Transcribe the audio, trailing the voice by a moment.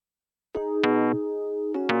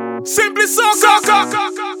Simply Soca.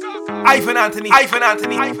 Ivan Anthony.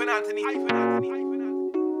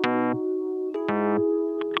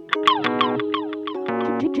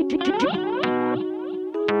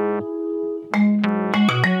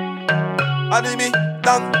 Anime,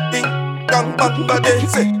 dang, ding, dang, bang, bang,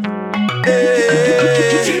 say.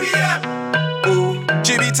 Oh,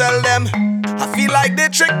 Jimmy tell them, I feel like they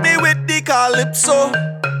tricked me with the calypso.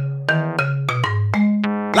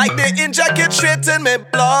 Like they inject it straight in my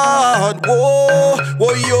blood. Whoa,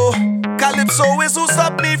 whoa, yo. Calypso is who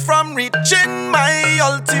stop me from reaching my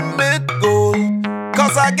ultimate goal.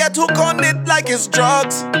 Cause I get hooked on it like it's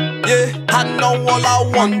drugs. Yeah, and now all I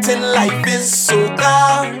want in life is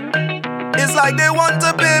soca. It's like they want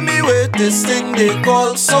to pay me with this thing they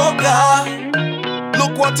call soca.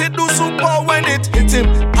 Look what it do super when it hit him.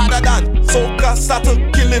 Harder than soca start to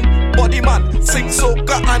kill him. Body man, sing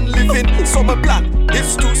soca and living. So my plan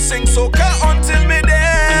is to sing soca until me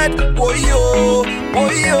dead. Woy yo,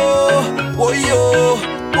 woy yo, woy yo,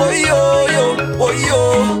 woy yo, yo, woy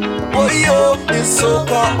yo, woy yo. It's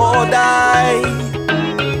soca or die.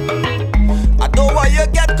 I know why you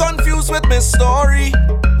get confused with my story.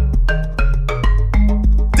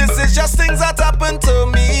 This is just things that happen to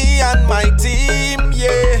me and my team,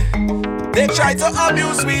 yeah. They try to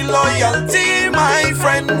abuse me loyalty, my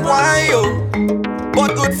friend, why yo?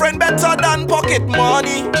 But good friend better than pocket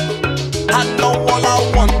money. And now all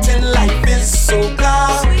I want in life is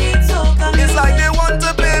soca. It's like they want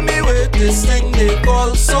to pay me with this thing they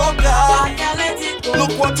call soca.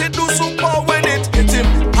 Look what it do super when it hit him.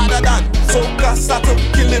 Harder than soca start to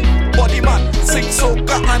kill him. Body man, sing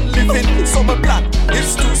soca and living. So my plan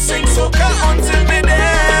is to sing soca until me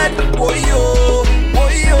dead. Woy yo,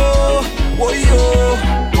 woy yo, woy yo,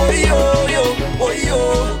 woy yo, yo, woy yo,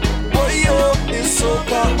 woy yo. It's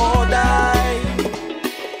soca or die.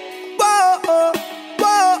 Whoa, whoa,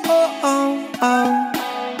 whoa,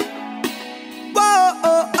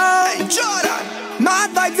 whoa, hey Jordan. Mad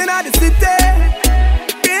vibes in the city.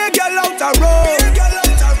 Big girl out the road.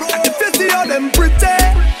 And the face of them pretty.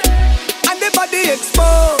 And the body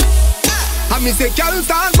exposed. And me say, girl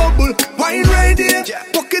start bubble. Wine radiate.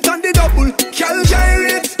 Walk it on the double. Girl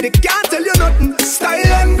gyrate. They can't tell you nothing.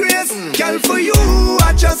 Style and grace. Girl for you,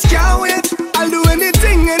 I just can't wait. I'll do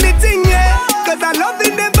anything, yeah. Cause I love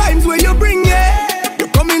in the vibes where you bring, yeah. You're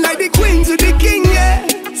coming like the queen to the king, yeah.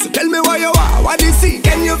 So tell me why you are, what you see,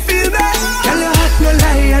 can you feel that? Girl, your heart no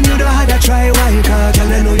lie, and you don't have to try why. Cause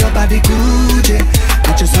girl, I know your body good, yeah.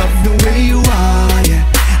 I just love the way you are, yeah.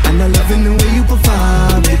 And I love the way you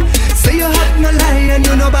perform, yeah. Say your heart no lie, and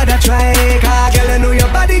you know about to try. Cause girl, I know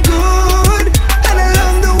your body good. And I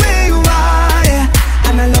love the way you are, yeah.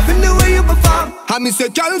 And I love the way you perform. And me say,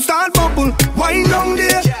 girl, start bubble. Wine down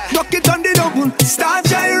there, rock it on the double. Start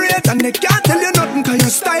gyrate, and they can't tell you nothing. Cause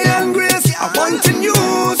your style and grace, I want in you.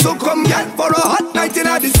 So come get for a hot night in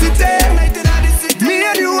the city. Me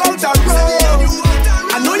and you out the road.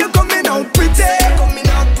 I know you're coming out pretty.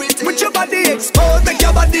 With your body exposed, make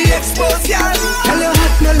your body exposed, yeah. Tell your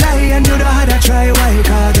heart no lie, and you don't have to try why.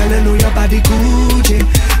 Cause girl, I know your body good, yeah.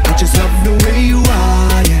 I just love the way you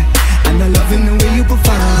are, yeah. And I love the way you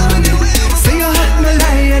perform, yeah. Say your heart no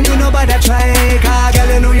lie, and you know about to try. Cause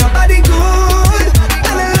girl, I know your body good.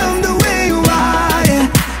 And I love the way you are, yeah.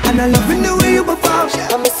 And I love the way you perform.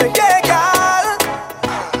 I'm say, yeah, girl.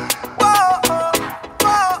 Whoa, whoa,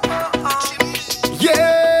 whoa.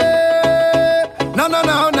 Yeah. No, no,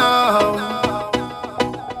 no, no.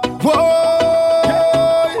 Whoa.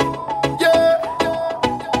 Yeah.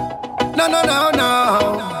 No, no, no, no.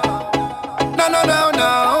 No, no, no,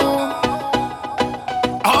 no.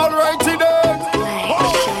 All right, today.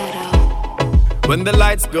 When the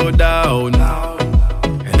lights go down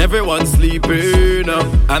and everyone's sleeping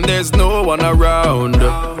and there's no one around,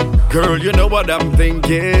 girl, you know what I'm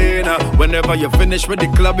thinking. Whenever you finish with the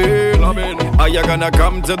clubbing, are you gonna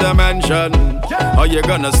come to the mansion? Are you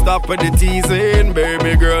gonna stop with the teasing?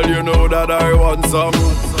 Baby girl, you know that I want some.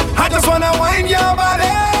 I just wanna wind your body.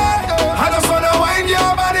 I just wanna wind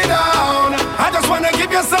your body down. I just wanna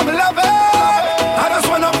give you some loving. I just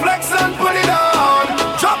wanna flex and put it on.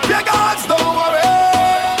 Drop your guards, don't worry.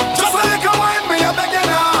 Just a little wine, me I beg you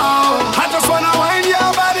now. I just wanna wind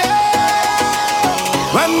your body.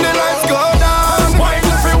 When the lights go down, wind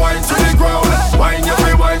every wine to the ground. Wind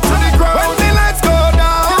every wine to the ground. When the lights go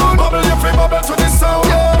down, bubble your free bubble to the sound.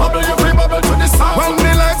 Bubble your free bubble to the sound. When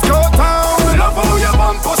the lights go down, love how your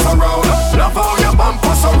bump us around. Love how your bump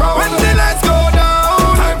us around. When the lights go down,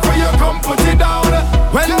 time for you come put it down.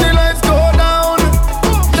 When the lights go down,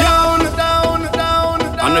 down, down, down,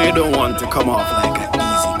 down. I know you don't want to come off like an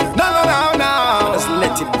easy girl. No, no, no, no. Just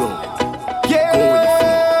let it go. Yeah. Go with the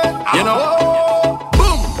flow.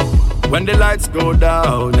 when the lights go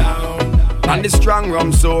down, and the strong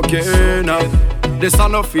rum soaking up. This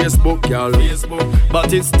on no Facebook, y'all.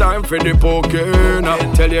 But it's time for the poker now.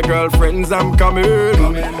 Tell your girlfriends I'm coming.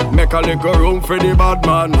 Make a little room for the bad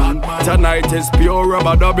man. Tonight is pure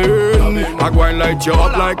rubber dubbing. I go and light you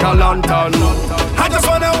up like a lantern. I just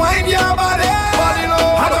wanna wind your body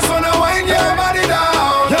low. I just wanna wind your body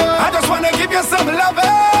down. I just wanna give you some loving.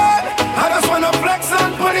 I just wanna flex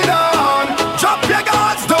and put it on. Drop your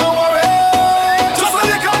guards, don't worry. Just so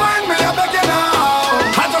you can wind me, I beg you now.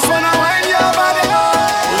 I just wanna wind your body low.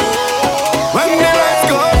 When the lights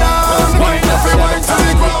go down, wind everyone to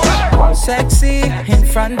the ground. Sexy in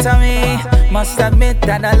front of me. Must admit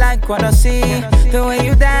that I like what I see. The way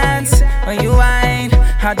you dance, when you whine,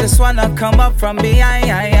 I just wanna come up from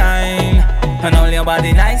behind and hold your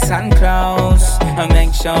body nice and close, and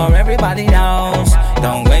make sure everybody knows.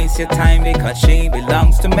 Don't waste your time because she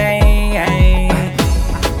belongs to me.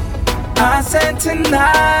 I said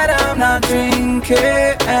tonight I'm not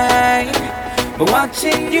drinking, but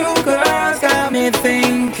watching you girls got me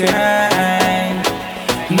thinking.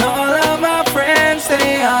 And all of my friends,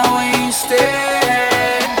 they are wasted.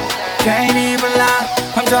 Can't even lie,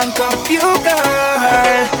 I'm drunk off you,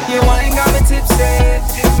 girl. You ain't got me tipsy.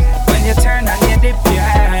 When you turn and you dip,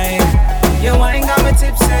 yeah. You ain't got me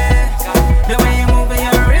tipsy. The way you move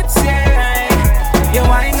your hips, yeah. You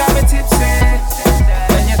ain't got me tipsy.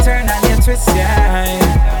 When you turn and you twist, yeah.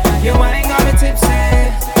 You ain't got me tipsy.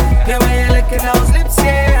 The way you licking those lips,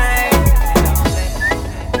 yeah.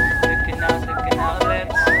 Licking those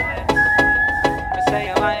lips. I say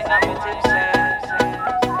you ain't got me tipsy.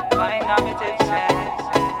 You ain't got me tipsy.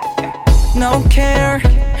 No care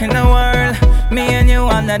in the world. Me and you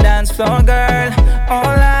on the dance floor, girl. All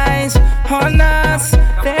eyes on us.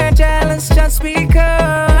 They're jealous just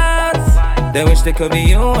because they wish they could be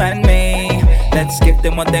you and me. Let's give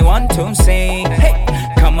them what they want to see. Hey,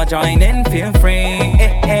 come on, join in, feel free.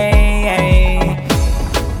 Hey, hey, hey.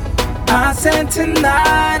 I said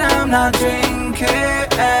tonight I'm not drinking,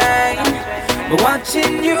 but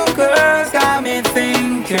watching you girls got me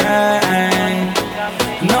thinking.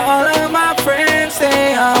 And all of my friends,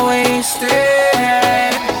 they are wasted.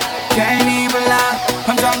 Can't even lie,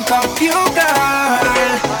 I'm drunk off you, girl.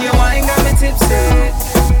 You ain't got me tipsy.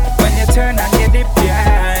 When you turn and you dip,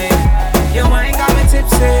 yeah. You ain't got me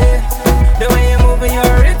tipsy. The way you move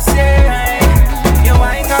your hips, yeah. You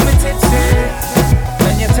ain't got me tipsy.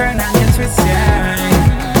 When you turn and you twist, yeah.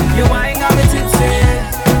 You ain't got me tipsy.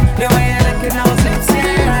 The way you look at those lips,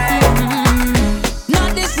 yeah.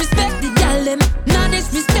 Not disrespect the gal them. Not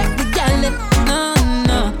disrespect the gal them. No,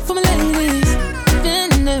 no. For my ladies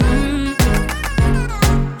in the room.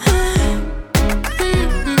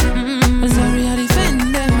 Sorry, I defend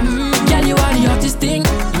them. Girl, you are the hottest thing.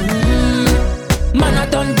 Man, I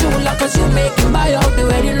don't do like cause you make him buy out the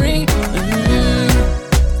wedding ring.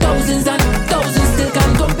 Thousands and thousands still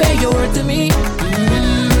can't compare your word to me.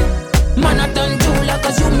 Man, I don't do like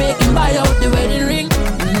cause you make him buy out the wedding ring.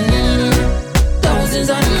 Thousands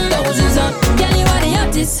and thousands and girl, you are the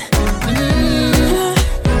hottest.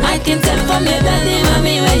 I can tell from your belly,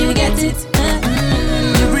 mommy, where you get it.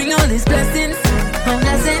 You bring all these blessings.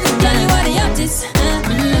 Girl, you are the hottest.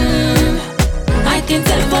 I can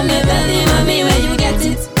tell from your belly, mommy, where you get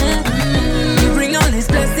it. You bring all these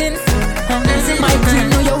blessings. My dream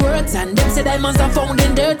know your words, and them say diamonds are found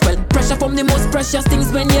in dirt. Well, pressure from the most precious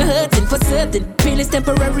things when you're hurting. For certain, pain is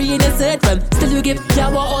temporary in a third realm. Still you give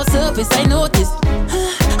Yahweh all service, I notice.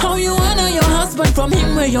 How you honor your husband from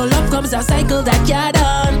him, where your love comes a cycle that you're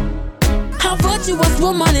done. How virtuous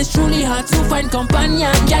woman is truly hard to find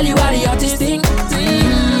companion. Girl, you are the hottest thing.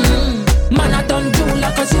 Man, I don't do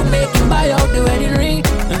like cause you make him buy out the wedding ring.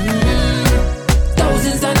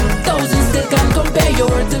 Thousands and thousands still can't compare your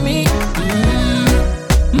word to me.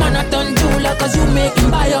 Man, I don't do like cause you make him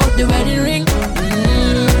buy out the wedding ring.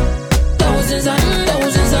 Thousands and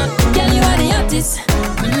thousands and girl, you are the hottest.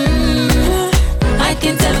 I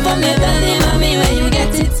can tell from your belly, mommy, where you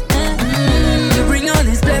get it. You bring all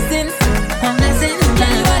these blessings.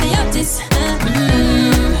 Girl, you are the hottest.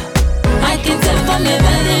 I can tell from your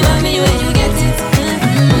belly, mommy, where you get it.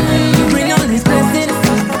 You bring all these blessings.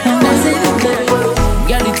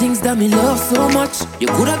 Girl, the things that me love so much. You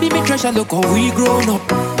coulda been me treasure, look how we grown up.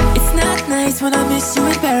 It's not nice when I miss you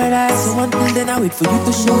in paradise. So until then I wait for you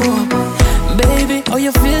to show up. Baby, oh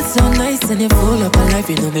you feel so nice and you full up of life,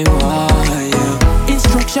 you know me why, yeah.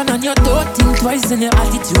 Instruction on your thought, think twice and your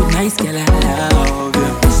attitude nice, girl, I love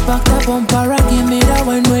you. Push back the bumper and give me that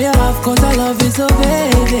one where you have, cause I love you so,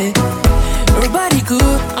 baby. Your body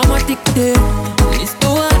good, I'm addicted. It's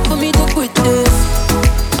too hard for me to quit this.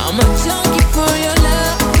 I'm a junkie for your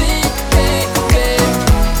loving.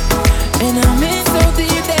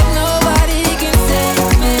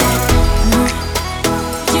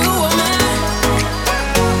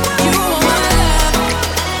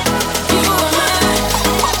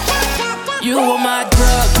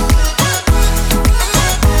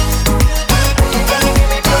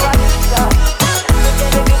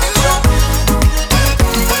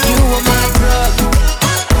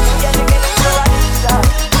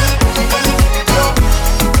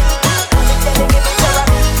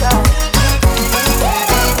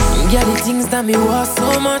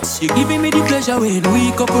 much. You're giving me the pleasure when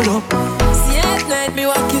we couple up. See at night me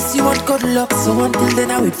want kiss you, want cuddle up. So until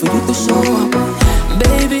then I wait for you to show up.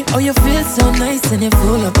 Baby, oh you feel so nice and you're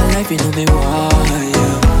full of a life, you know me why,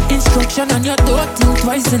 yeah. Instruction on your door, think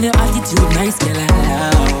twice and your attitude nice, girl, I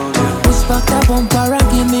love you. Push back that bumper and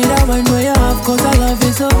give me that one where you have, cause I love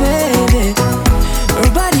you so baby. Her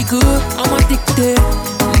body good, I'm addicted.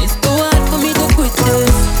 It's too hard for me to quit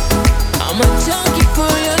this. I'm a junkie for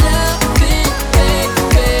your love, baby.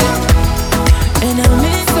 And I'm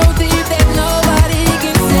in so deep that nobody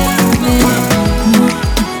can save me.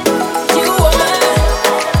 You are my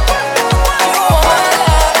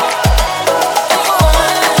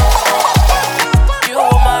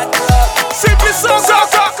love. Simply so.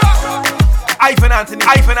 Ivan Anthony.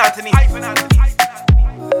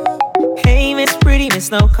 Hey, Miss Pretty, Miss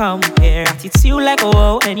No Compare. It's you like a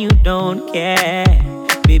wow and you don't care.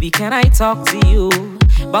 Baby, can I talk to you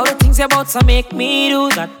about the things you're about to make me do?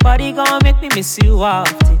 That body gonna make me miss you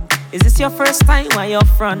often. Is this your first time while you're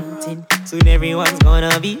fronting? Soon everyone's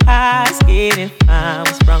gonna be asking if I'm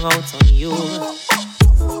sprung out on you.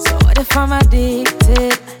 So what if I'm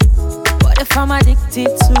addicted? What if I'm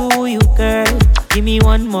addicted to you, girl? Give me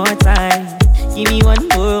one more time. Give me one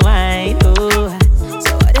more wine, oh.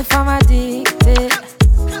 So what if I'm addicted?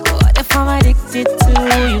 What if I'm addicted to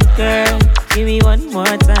you, girl? Give me one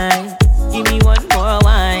more time. Give me one more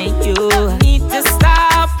wine, you need to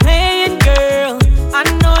stop playing, girl. I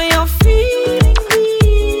know you're feeling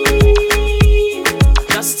me.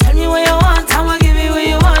 Just tell me what you want, I'ma give you what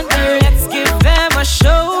you want, girl. Let's give them a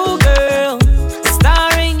show, girl,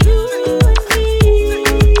 starring you and me.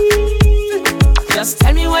 Just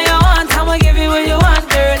tell me what you want, I'ma give you what you want,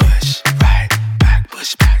 girl. Push right back,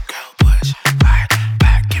 girl, push right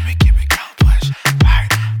back, give me, girl, push right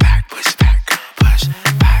back, push back, girl, push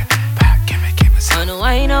right back, give me. And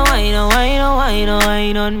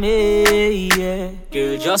wine on me, yeah.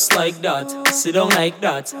 Girl, just like that, sit down like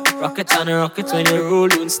that. Rocket on a rocket when you roll,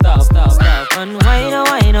 don't stop. And wine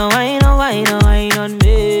on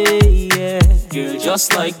me, yeah. Girl,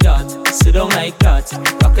 just like that, sit down like that.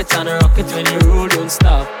 Rocket on a rocket when you roll, don't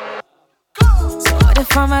stop. So what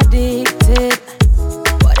if I'm addicted?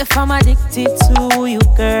 What if I'm addicted to you,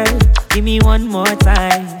 girl? Give me one more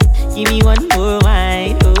time. Give me one more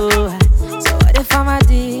wine, oh. So what if I'm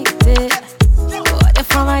addicted? What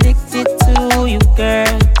if I'm addicted to you,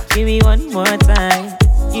 girl? Give me one more time.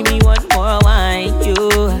 Give me one more wine, you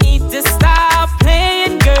need to stop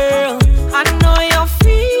playing, girl. I know you're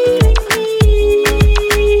feeling me.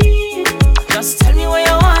 Just tell me what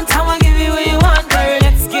you want, I'ma give you what you want, girl.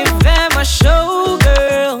 Let's give them a show,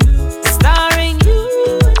 girl, starring you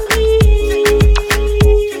and me.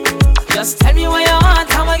 Just tell me what you want,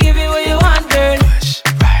 I'ma give you what you want, girl. Push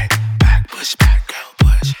right back, girl,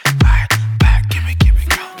 push right back, give me, girl,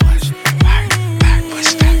 push right back,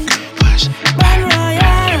 push back, girl, push right back, give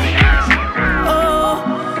me.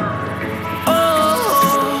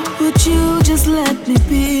 Oh, would you just let me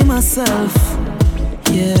be myself?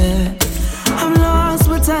 Yeah, I'm lost,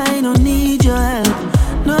 but I don't need your help.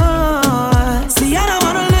 No, see, I don't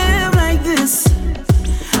wanna live like this,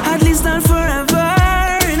 at least not forever.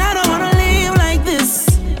 And I don't wanna live like this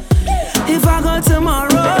if I go tomorrow.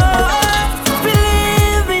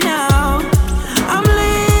 Believe me now, I'm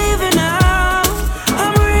leaving now,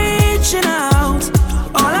 I'm reaching out.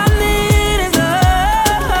 All I need is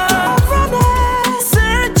love. I'm running,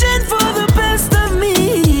 searching for the best of me.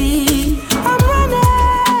 I'm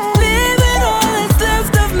running, leaving all that's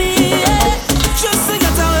left of me, yeah. Just to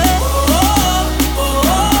get away.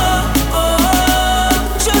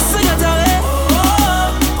 Just to get away.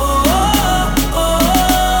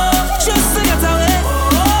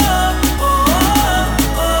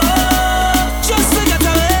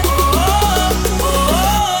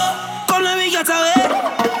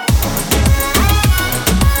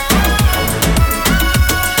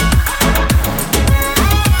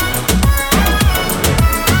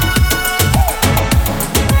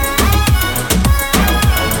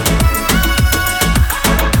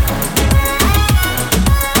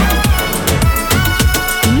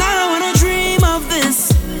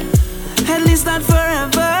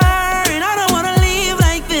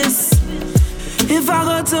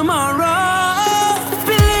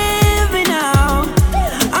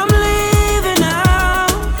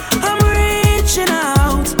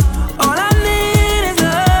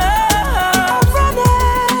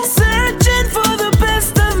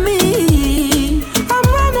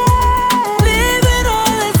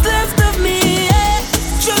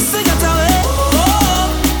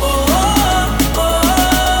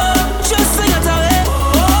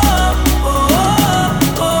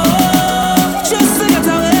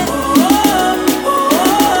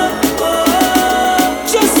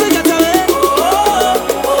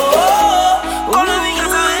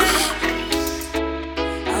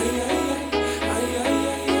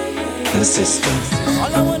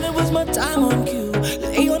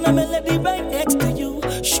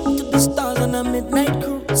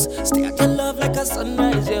 cruise. Stay at your love like a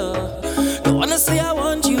sunrise, yo. Don't wanna say I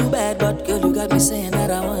want you bad, but girl, you got me saying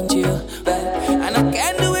that I want you bad. And I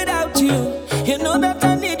can't do without you. You know that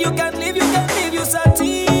I need you, can't leave you, you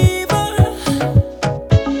sativa.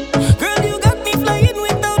 Girl, you got me flying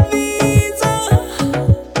without visa.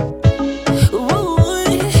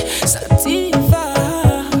 Ooh, sativa.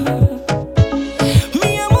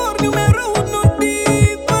 Mi amor, numero uno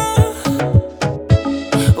diva.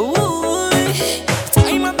 Ooh,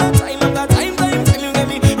 time after time after time, you get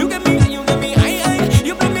me,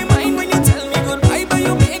 you blow me mind when you tell me goodbye, but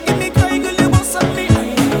you making me cry, girl, you bust up me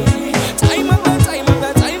eye. Time after time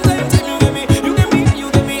after time, you get me, you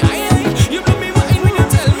blow me mind when you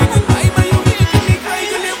tell me goodbye, but you making me cry,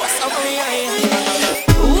 girl, you bust up me eye.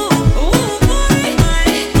 Ooh,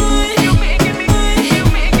 boy, you making me,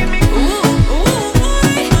 ooh, boy,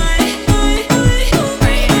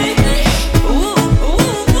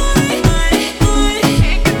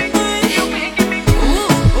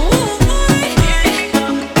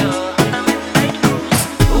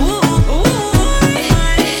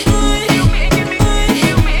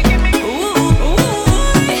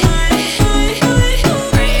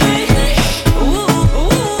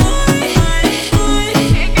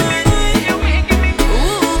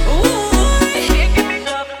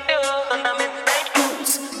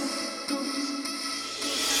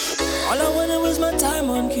 all I wanted was my time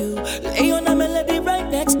on cue. Lay on a melody right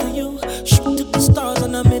next to you. Shoot to the stars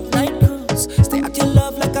on a midnight cruise. Stay at your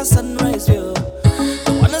love like a sunrise view.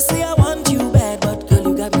 Don't wanna say I want you bad, but girl,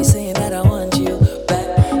 you got me saying that I want you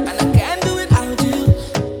bad. And I can't do without you.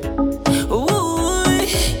 Ooh,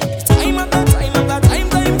 time after time after time,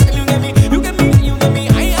 you get me,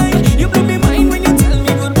 you blow me mind when you tell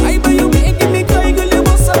me goodbye, but you making me cry, girl, you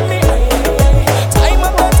bust up me eye. Time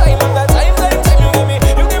after time after time, you get me,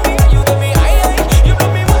 you blow me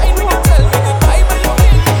mind when you tell me goodbye, but you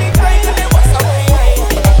making me cry, girl, you bust up me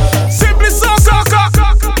eye. Simply so.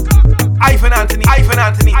 Ivan Anthony.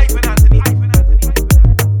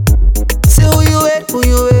 Say who you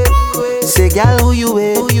with? Say girl, who you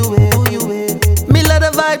with? Me love the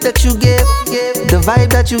vibe that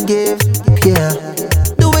you give, yeah.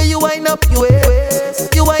 The way you wind up your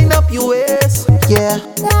waist, yeah.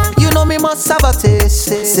 You know me must have a taste,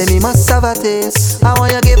 say me must have a taste. I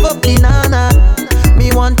want you give up the nana,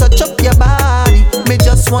 me want to touch up your body. Me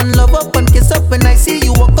just want love up and kiss up when I see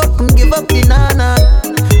you walk up and give up the nana.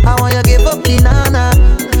 I want you give up the nana,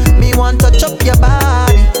 me want to touch up your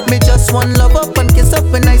body. Me just want love up and kiss up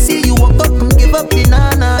when I see you walk up and give up the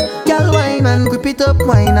nana. Girl, wine and grip it up,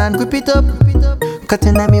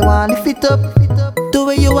 cutting at me want lift it up. The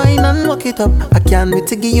way you wine and walk it up, I can't wait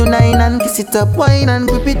to give you 9 and kiss it up. Wine and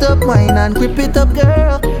grip it up,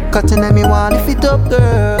 girl. Cutting at me want lift it up,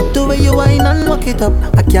 girl. The way you wine and walk it up,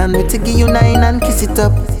 I can't wait to give you 9 and kiss it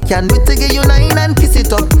up. Can't wait to give you 9 and kiss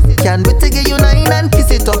it up. Can't wait to give you 9 and kiss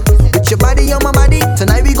it up. With your body on my body,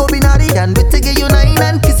 tonight we go be naughty. Can't wait to give you 9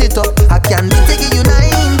 and kiss it up. I can't wait to give you 9.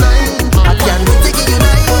 I can't wait to give you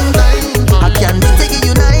 9. I can't wait to give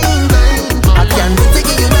you 9. I can't wait to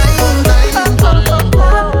give you 9.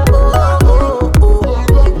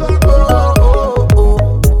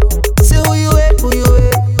 Say who you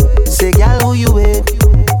with? Say girl, who you with?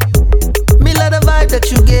 Me love the vibe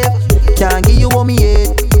that you give. Can't give you what me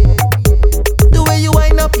hate. The way you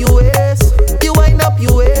wind up your waist,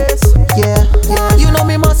 yeah. You know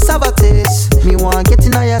me must have a taste. Me want get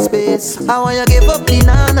in your space. I want you give up the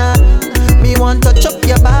nana. Me want touch up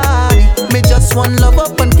your body. Me just want love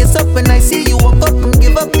up and kiss up when I see you walk up and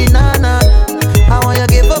give up the nana. I want you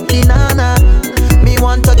give up the nana. Me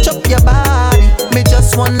want touch up your body. Me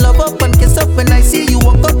just want love up and kiss up when I see you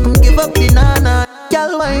walk up and give up the nana.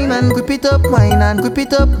 Girl, wine and grip it up,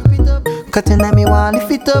 cutting at me want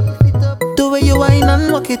lift it up. The way you wine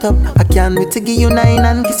and walk it up, I can't wait to give you 9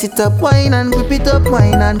 and kiss it up. Wine and grip it up,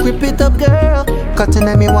 girl. Cutting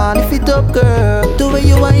at me want lift it up, girl. The way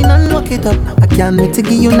you wine and walk it up, I can't wait to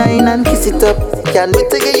give you 9 and kiss it up. Can't wait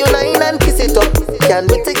to give you 9 and kiss it up. Can't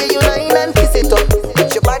wait to give you 9 and kiss it up.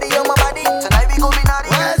 Put your body on my body, tonight we gon' be naughty.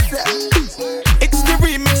 It's the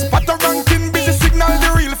remix, but the ranking busy signal the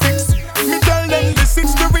real fix. Me tell them this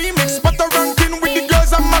is the remix, but the ranking with the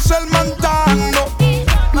girls and Michelle Montano.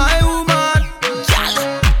 My woman,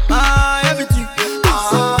 my everything.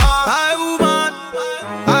 My woman,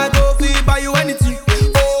 I go feel buy you anything.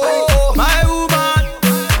 Oh, my woman,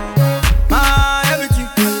 my everything.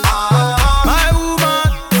 My woman,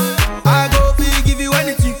 I go feel give you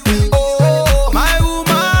anything. Oh, my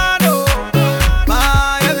woman, oh.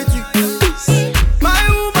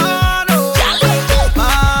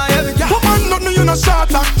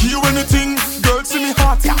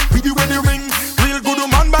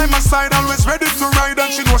 by my side, always ready to ride.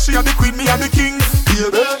 And she know she are the queen, me are the king.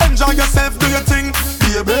 Baby, enjoy yourself, do your thing.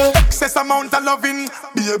 Baby, excess amount of loving.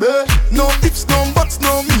 Baby, no ifs, no buts,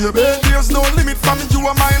 no maybe. There's no limit for me, you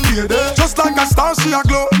are my lady. Just like a star, she a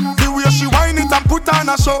glow. The way she whine it and put on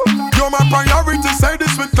a show. You're my priority, say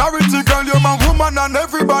this with clarity. Girl, you're my woman and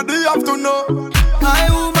everybody have to know. My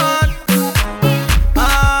woman,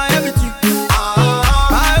 my everything.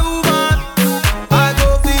 My woman, I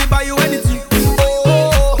go feel buy you anything.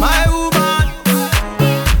 Oh, my woman,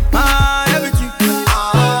 my everything.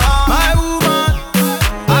 My woman,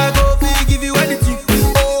 I go feel give you anything.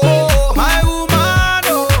 Oh, my woman,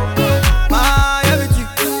 oh, my everything.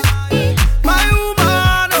 My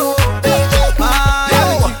woman, oh, my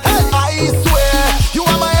everything. I swear, you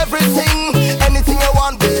are my everything. Anything you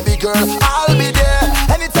want, baby girl, I'll be there.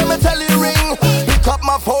 Anytime I tell you ring, pick up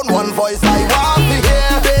my phone, one voice I want to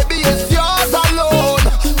hear. Baby, it's yours alone.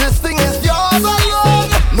 This thing is yours alone.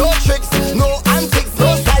 No tricks, no antics,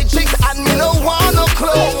 no side chicks, and me no want no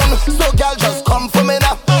clone. So girl, just come for me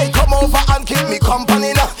now. Come over and keep me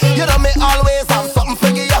company now. You know me always have something for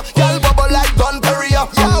you. Girl, bubble like Don Perignon.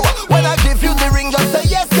 Yo, when I give you the ring, just say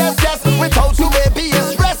yes, yes, yes. Without you, baby,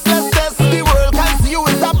 it's restlessness. The world can see you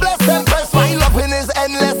is a blessing. Press my loving is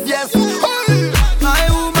endless, yes. My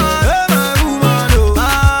woman, my woman, oh,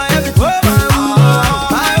 my everything.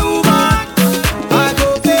 My woman, I go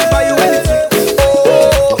feel buy you anything.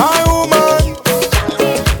 Oh, My woman,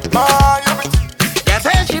 my everything. yes,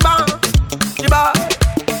 hey, she bad. She bad.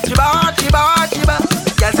 She bad, she bad, she bad.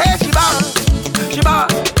 Yes, hey, she bad. She bad.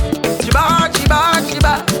 She bad, she bad, she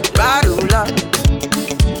bad. She bad, ooh la.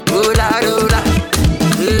 Ooh la, ooh la.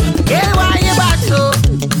 Girl, why you bad so?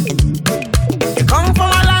 You come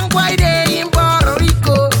from a long way day in Puerto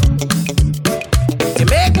Rico. You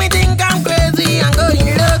make me think I'm crazy and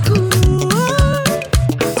going loco.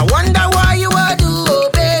 I wonder why you would do, oh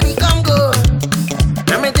baby, come go.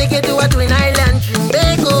 Let me take you to a twin island,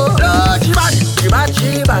 Trinbago. Oh, she bad, she bad,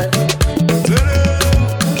 she bad.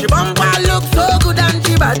 She bumper look so good and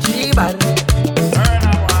she bad, she bad.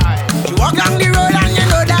 She walk on the road and you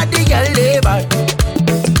know that the girl they bad.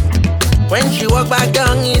 When she walk back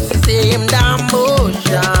down, it's the same damn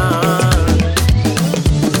motion.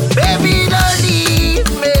 Baby, don't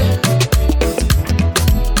leave me.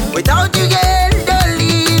 Without you, girl, don't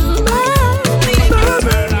leave me.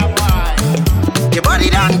 Your body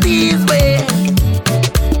don't tease me.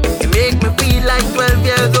 You make me feel like 12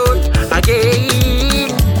 years old again.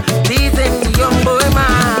 Teasing the young boy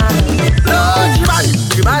man. No, she bad,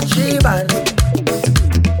 she bad, she bad.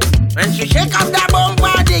 When she shake up that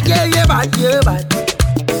bumper, the girl, you bad, you bad.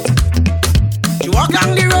 She walk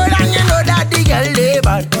on the road and you know that the girl, they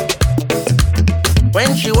bad.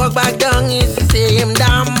 When she walk back down, it's the same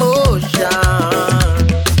damn motion.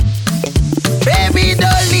 Baby,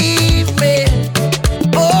 don't leave me.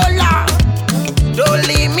 Oh, Lord, don't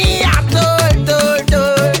leave me at all.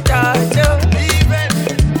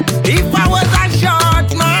 If I was a short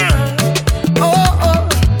man, oh,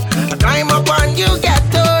 I climb up on you, get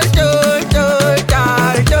tall.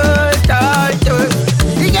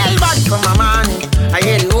 The girl back from my money, I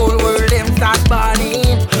hear the whole world them start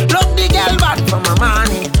burning. Look the girl back from my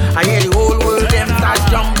money, I hear the whole world them start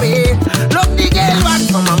jumping. Look the girl back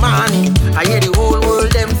from my money, I hear the whole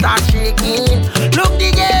world them start shaking. Look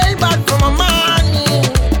the girl back from my money,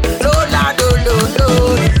 Lola,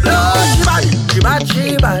 she bad,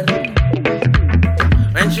 she bad.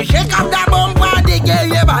 When she shake up that bumper, the girl,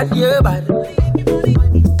 you bad, you bad.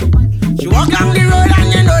 She walk on the road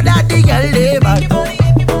and you know that the girl, they bad.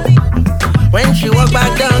 When she walk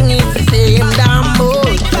back down, it's the same damn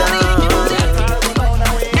motion.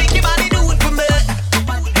 Make your body do it for me.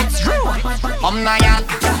 It's true. Naya,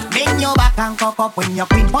 bend your back and cock up when you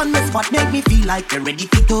queen on the spot. Make me feel like you're ready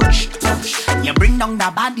to touch. You bring down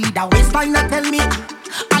the body, the waistline, and tell me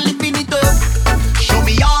I'll lift it up. Show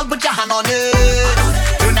me all, put your hand on it.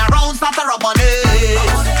 Turn around, start to rub on it.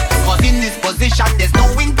 Cause in this position, there's no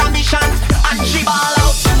intermission. And she ball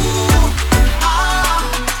out. Ooh, ah,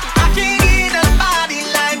 I can't get a body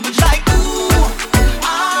language like ooh,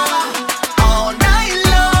 ah, all night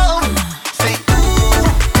long. Say ooh,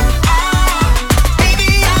 ah,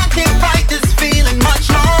 baby, I can't fight this feeling much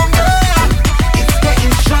longer. It's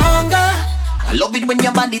getting stronger. I love it when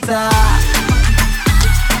your body talk.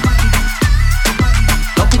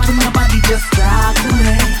 Just talk to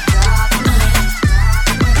me.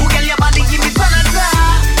 Oh, girl, your body give me fun and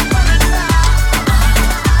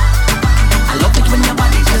I love it when your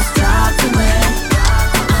body just talk to me.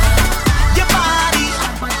 Your body,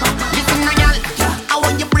 listen, girl, I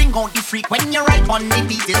want you bring out the freak when you're right on the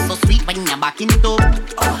beat. It's so sweet when you're backing it up.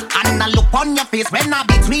 And I look on your face when I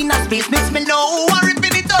between us space makes me know I'm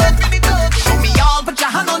ripping it up. Show me all, put your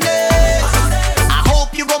hand on it. I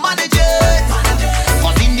hope you go manage it.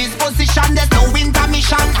 Cause in this position there's no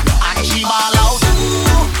intermission. And she ball out.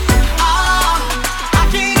 I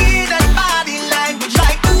can't hear that body language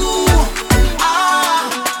like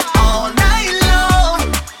all night long.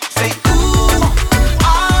 Say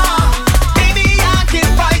baby I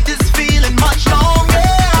can't fight this feeling much longer.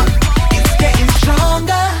 It's getting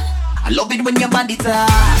stronger. I love it when your body talk.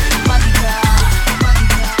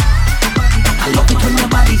 I love it when your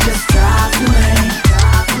body just talk to me.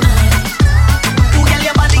 Ooh, girl,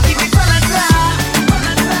 your body give me fun.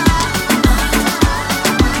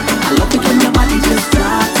 I love it when your body just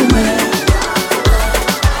talk to me.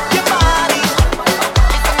 Your body,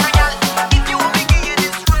 if you want me to give you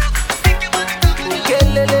this world, take your body to me.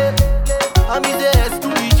 Kelele, I'm in the S to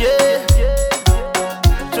DJ.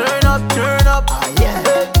 Turn up, yeah.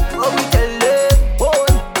 Oh, we tell it, oh.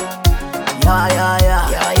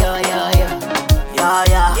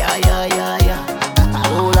 Yeah.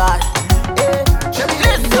 Oh, Lord. Hey,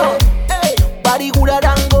 listen. Hey, body gooder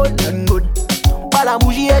than good. Bala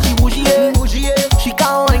bougie, she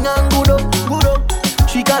can wine and good up.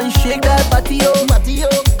 She can shake that body,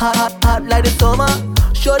 hot like the summer.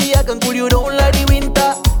 Shorty, I can cool you down like the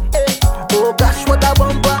winter. Hey, oh gosh, what a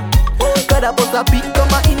bumper. Gotta post a pic on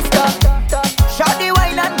my Insta. Shorty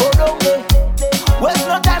wine and go down there. Waste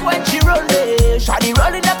no time when she roll there. Shorty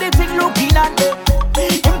rolling up the thing looking at me.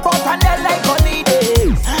 Important like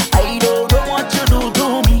holidays. I don't know what you do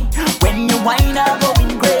to me. When you wine I'm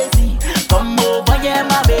going crazy. Come over here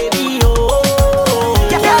my baby, oh.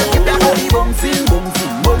 Girl, keep that body bouncing.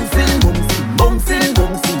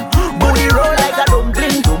 Booty roll like a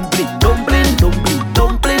dumpling.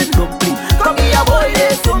 Come here boy,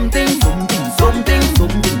 there's something.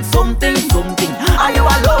 Are you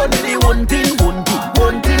alone with the one thing?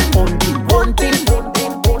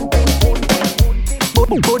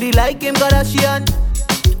 Body like him Kardashian.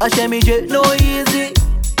 I share me jet no easy.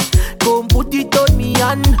 Come put it on me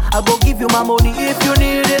and I go give you my money if you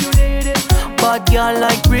need it. But girl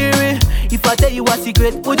like Riri, if I tell you a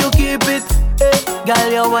secret, would you keep it? Hey,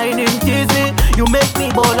 girl, you're whining teasy. You make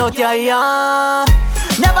me ball out your yarn.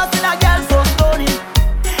 Never seen a girl so stunning.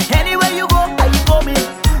 Anywhere you go, are you coming?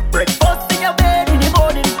 Breakfast in your bed in the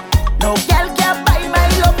morning. No girl can buy my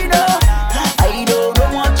love, you know. I don't know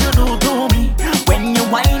what you do to me. When you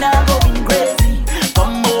whine, I'm going crazy.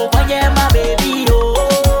 Come over here, my baby, oh.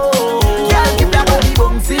 Girl, keep that body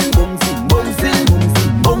bouncing.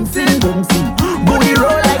 Booty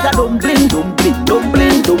roll like a dumpling.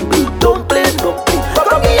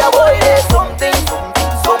 Come here, boy, there's something.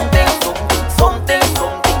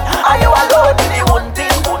 Are you alone with the one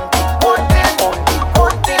thing?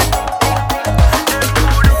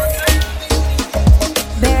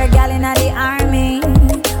 Bear gal inna the army.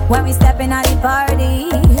 When we step inna the party,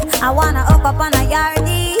 I wanna hook up on a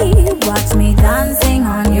yardie. Watch me dancing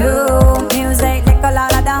on you. Music like a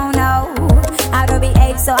lot of down low. How to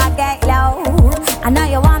behave so I get low. I know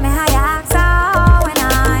you want me how you act so when I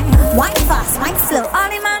wine fast, wine slow. All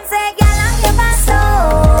the man say, girl, I'm your fast so.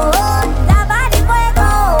 La body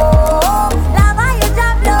fuego. Love how you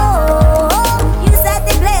drop low. You set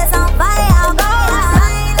the place on fire. Go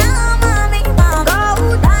baila, mami, go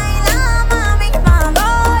baila, mami, go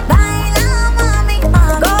baila, mami,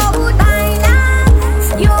 go baila.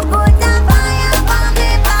 You put the fire on me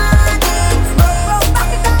body.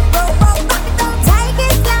 Back it up. Take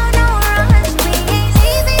it slow, no rush. We ain't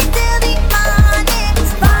leaving till the morning.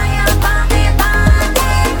 Fire on me body.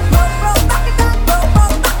 Back it up.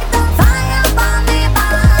 Fire on me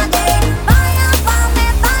body. Fire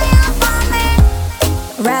on me.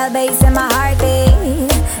 Real bass in my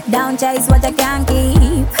heartbeat. Don't chase what you can't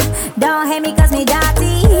keep. Don't hate me cause me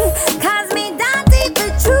dirty. Cause me dirty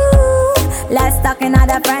for true. Less talking at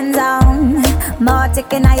the friend zone. More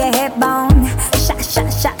ticking at your hip bone.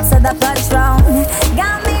 Shot to the first round.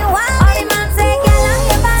 Got me wild. All the man say, girl, I'm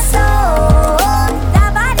your fast soul. La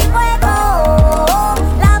body fuego.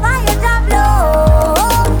 Love how you drop low.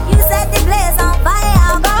 You set the place on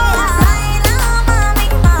fire. Go baila, mami,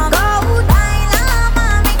 go baila,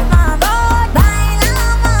 mami, go baila,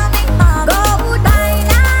 mami, go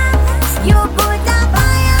baila. You put the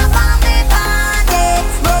fire on me body.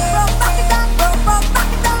 Back it up.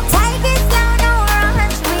 Take it slow, no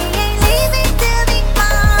rush. We ain't leaving till the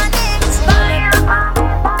morning.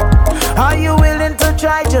 Are you willing to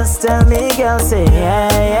try? Just tell me, girl, say yeah.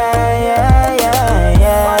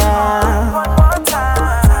 One more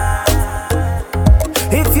time.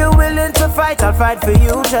 If you're willing to fight, I'll fight for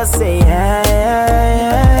you. Just say yeah.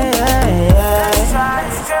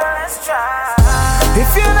 Let's try. If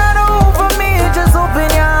you're not over me, just open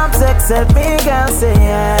your arms, accept me, girl. Say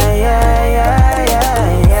yeah, yeah, yeah,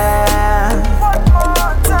 yeah, yeah. One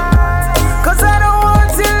more time. 'Cause I don't want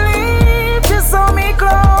to leave, just hold me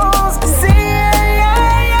close. Say yeah, yeah,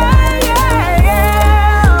 yeah, yeah,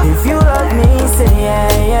 yeah. If you love me, say yeah,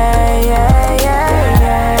 yeah, yeah, yeah,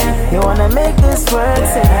 yeah. You wanna make this work,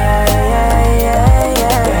 say yeah, yeah, yeah,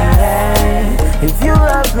 yeah, yeah. If you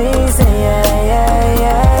love me, say yeah, yeah,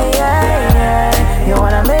 yeah, yeah, yeah. You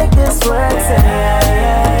wanna make this work, say yeah,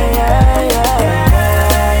 yeah, yeah, yeah,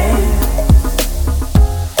 yeah.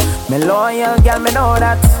 Me loyal, girl, me know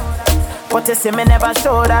that. But you see me never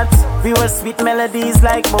show that. We were sweet melodies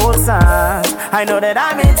like Mozart. I know that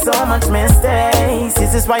I made so much mistakes.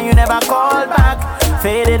 This is why you never called back.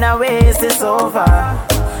 Fading away, is this over?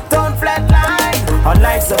 Don't flatline.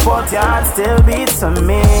 Unlike support, your heart still beats for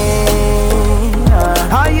me.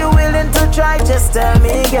 Are you willing to try? Just tell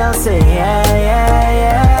me, girl. Say yeah, yeah,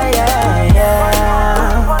 yeah, yeah,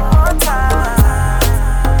 yeah. One more time.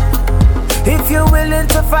 If you're willing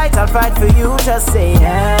to fight, I'll fight for you. Just say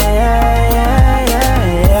yeah, yeah, yeah,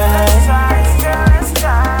 yeah, yeah. Let's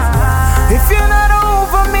try. If you're not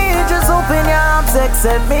over me, just open your arms,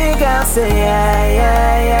 accept me, girl. Say yeah,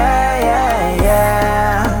 yeah, yeah, yeah,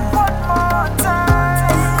 yeah. One more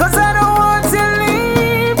time. 'Cause I don't want to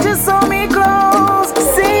leave, just hold me close.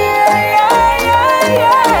 Say yeah, yeah, yeah,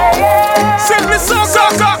 yeah, yeah. Send me so.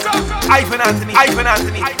 Ivan Anthony.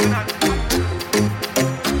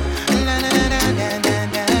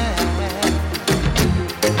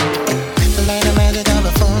 The light of magic of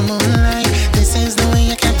a full moonlight. This is the way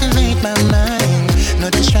you captivate my mind. No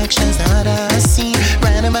distractions that I see.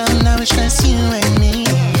 Right about now it's just you and me.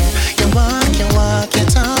 You walk, you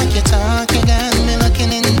talk. You got me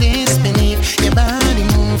looking in disbelief. Your body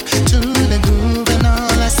move to the groove, and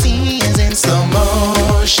all I see is in slow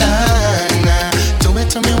motion. Do it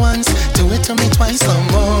to me once, do it to me twice, slow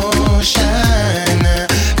motion.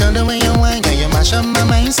 Girl, the way you whine, girl, you mash up my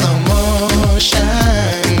mind, slow motion.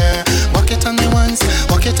 Walk it on me once,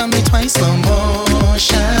 walk it on me twice, slow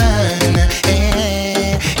motion.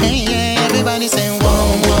 Hey, hey, yeah. Everybody say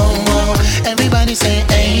whoa, whoa, whoa. Everybody say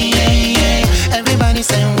hey, hey, hey. Everybody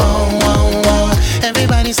say whoa, whoa, whoa.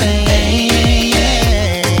 Everybody say hey, hey,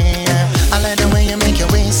 hey. I like the way you make your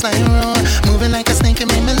waistline roll. Moving like a snake, you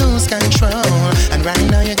make me lose control. And right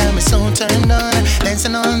now you got me so turned on.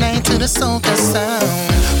 Dancing all night to the soca sound.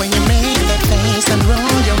 When you make that face and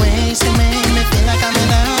roll your waist, you make me feel like I'm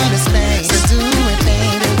in outer space. So do it,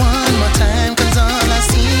 baby, one more time, 'cause all I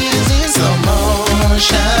see is in slow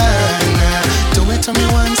motion. Do it to me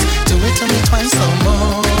once, do it to me twice, slow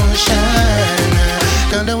motion.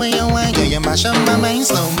 Girl, the way you whine, girl, you mash up my mind,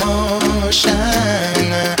 slow motion.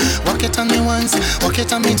 Walk it on me once, walk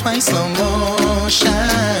it on me twice, slow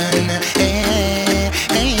motion. Hey,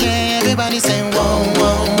 hey, yeah. Everybody say whoa,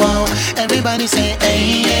 whoa, whoa. Everybody say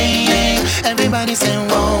hey, hey, hey. Everybody say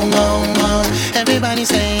whoa, whoa, whoa. Everybody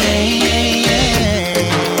say hey, hey,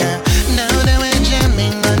 hey. Now that we're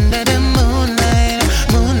jamming under the moonlight.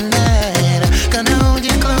 Gonna hold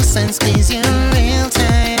you close and squeeze you real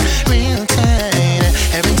tight, real tight.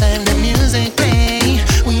 Every time the music play,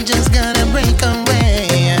 we just gotta break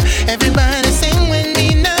away. Everybody sing with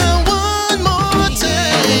me now one more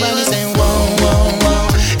time. Everybody say whoa, whoa, whoa.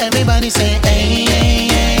 Everybody say hey, hey,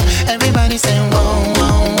 hey. Everybody say whoa,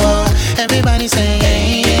 whoa, whoa. Everybody say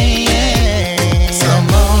hey, hey, hey. Slow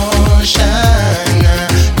motion.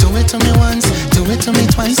 Do it to me once, do it to me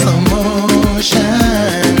twice, slow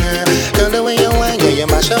motion. Girl, the way you whine, yeah, you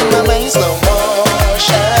mash up my mind, slow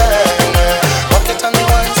motion. Walk it on me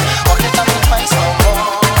once, walk it on me twice, slow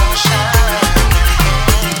motion.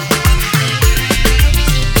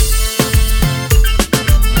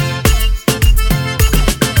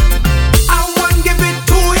 I want give it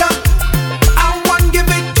to ya. I want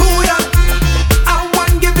give it to ya. I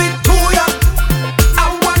want give it to ya. I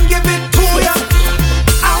want give it to ya.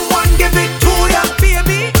 I want give it to ya,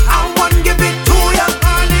 baby. I want give it to ya,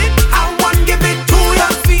 honey. I want give it to ya,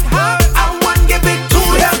 sweetheart. I want give it to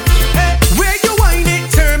ya. Where you whine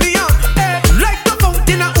it, turn me on. Like the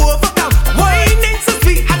fountain I overcome. Whining so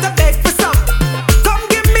sweet, had to beg for some. Come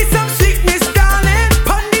give me some sweetness, darling.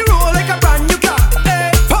 Pon the roll like a brand new car.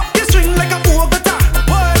 Pop the string like a Bogota.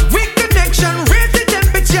 Weak connection, raise the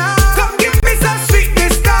temperature. Come give me some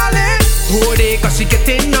sweetness, darling. Hold it, 'cause she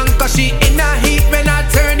getting on, 'cause she in a heat when I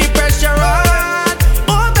turn the pressure on.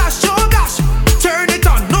 Oh gosh, turn it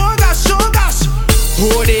on. Oh gosh.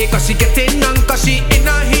 Hold it, 'cause she getting on, 'cause she in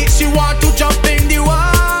a heat. She want to jump in the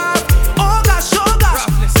water. Oh gosh,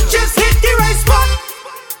 just hit the right spot.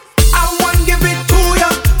 I want give it to ya.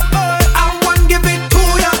 I want give it to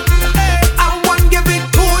ya. I want give it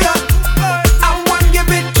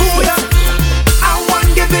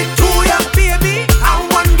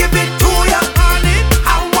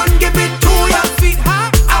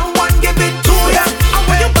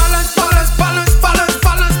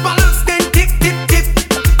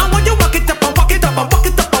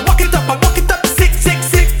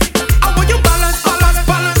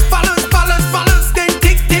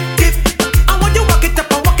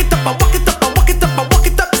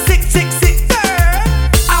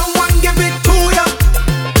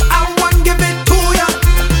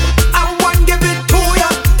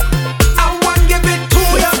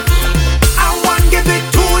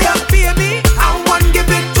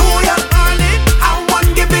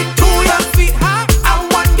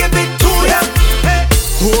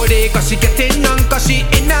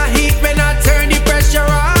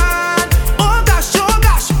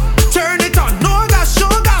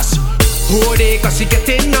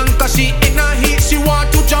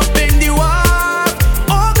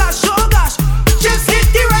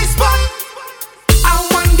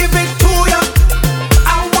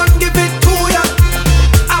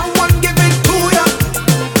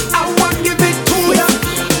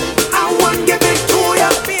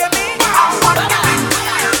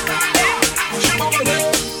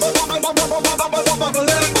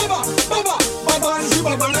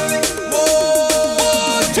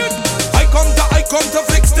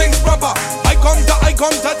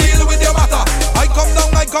come to deal with your matter. I come down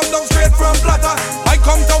straight from platter. I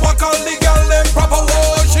come to walk all the girl them proper.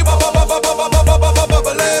 Whoa, she bubbling, bubbling,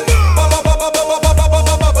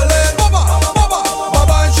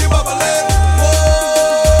 and she bubbling.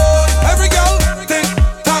 Whoa, every girl tick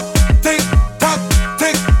tock, tick tock,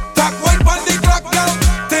 tick tock. Wine pon the clock, girl.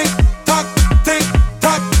 Tick tock, tick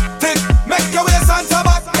tock, tick. Make your waist and to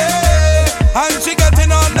back, yeah. And she getting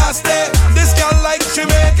on nasty. This girl like she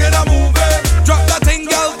making a movie. Drop that thing,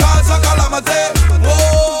 girl, cause a calamity.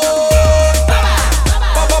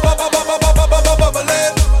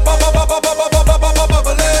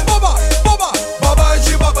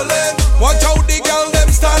 Watch out the girl them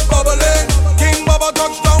start bubbling. King Baba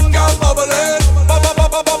touchdown girl bubbling. Bubbling.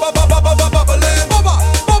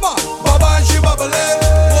 Baba and she bubbling.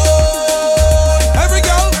 Whoa. Every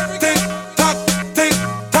girl tick tock, tick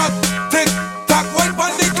tock, tick tock. Wine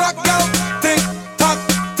pon the clock girl. Tick tock,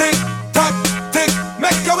 tick tock, tick.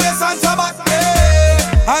 Make your waist and to back,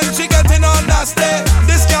 yeah. And she getting on nasty.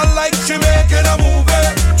 This girl like she making a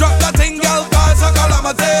movie. Drop that thing girl cause a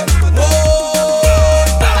calamity.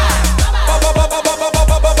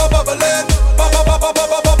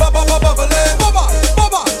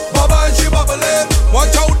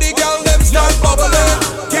 Watch out the girl them start bubbling.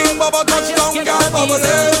 King Baba touchdown girl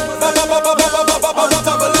bubbling. Baba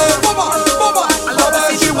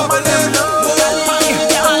and she bubbling.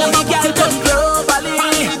 All of the girls come globally.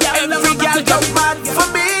 Every girl come mad for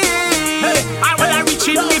me. I wanna reach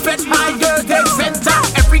in me fetch my girl take center.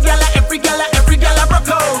 Every girl a broke out. Every girl a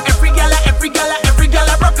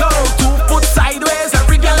broke out. 2 foot sideways,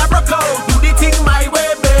 every girl a broke out. Do the thing my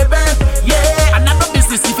way, baby. Yeah, and I no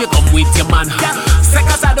business if you come with your man.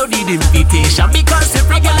 Seconds I don't need invitation because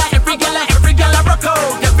every girl a broke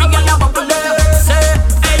out. Every girl a bubble up. Say,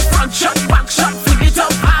 hey, front shot, back shot, fling it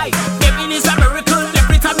up high. Baby, it's a miracle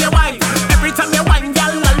every time you whine. Every time you whine,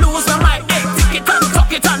 girl, I lose my mind. Hey, tick it and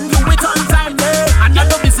tuck it and do it on time. Yeah. And I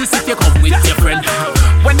no business if you come with your friend.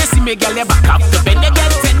 When you see me, girl, you back up the bend. You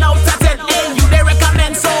get 10 out of 10. Hey, you they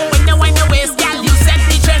recommend. So when you whine your waist, girl, you set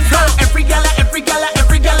the trend. So every girl a broke out.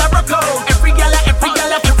 Every girl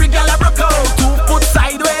a broke out. 2 foot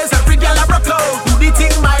sideways, every girl a broke out. Do the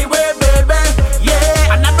thing my way, baby.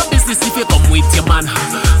 Yeah, and I no business if you come with your man.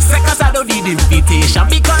 Seconds I don't need invitation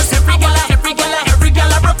because every girl a broke out. Every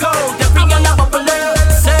girl a bubble up.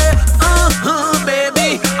 Say,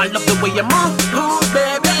 baby, I love the way you move,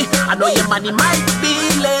 baby. I know your money might be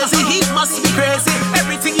lazy, he must be crazy.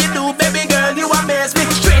 Everything you do, baby girl, you amaze me.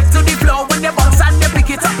 Straight to the floor when you bounce and you pick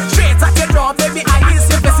it up. Straight at your door, baby, I is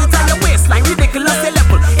your visit on your waistline. Ridiculous, the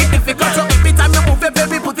level, it's difficult. So every time you move it,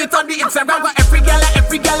 baby, put it on the Instagram. But every girl a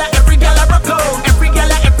broke out. Every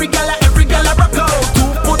girl a broke out. 2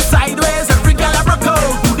 foot sideways, every girl a broke out.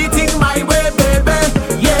 Do the thing my way, baby.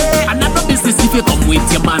 Yeah, and I no business if you come with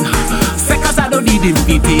your man. Seconds I don't need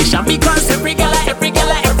invitation because every girl a broke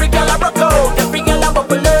out. Every girl a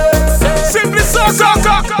bubble up. Simply so.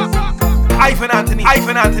 Ivan Anthony.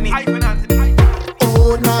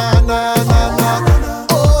 Oh na na na na.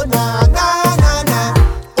 Oh na na na na.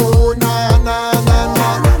 Oh na na na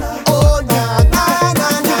na. Oh na na na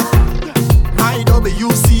na. My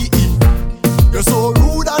WCE. You're so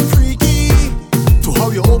rude and freaky. To how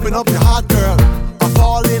you open up your heart, girl. I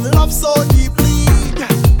fall in love so deeply.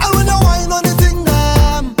 And when you whine on the thing,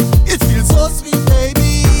 damn, it feels so sweet,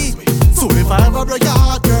 baby. So if I ever break your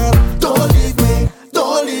heart, girl, don't leave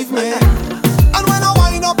me. And when I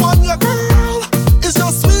wind up on your girl, it's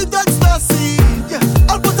just sweet ecstasy.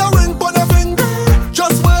 I'll put a ring on your finger,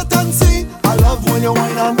 just wait and see. I love when you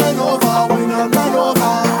whine and bend over.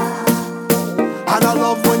 And I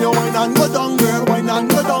love when you whine and go down, girl,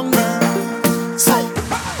 So,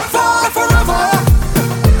 far forever,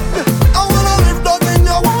 I wanna live down in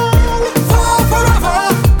your world. Far forever,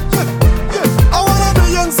 I wanna be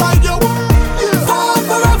inside your world. Far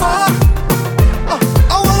forever,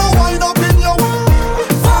 I wanna wind up in your world.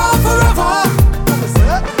 Far forever.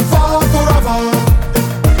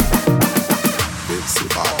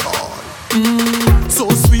 So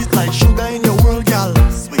sweet like sugar in your world, girl.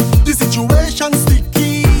 The situation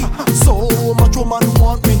sticky. So much woman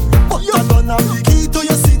want me, but you don't have the key to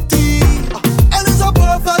your city. And it's a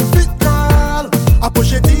perfect fit, girl. I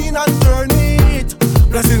push it in and turn it.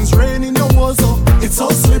 Blessings rain in your walls, so it's so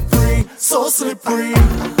slippery.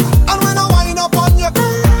 And when I wind up on your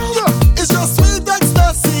girl, it's just sweet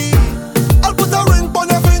ecstasy. I'll put a ring on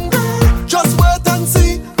your finger, just wait and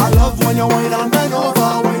see. I love when you whine and bend over.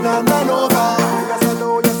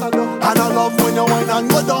 Yes I do. And I love when you whine and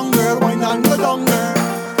go down, girl.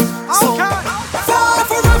 So, far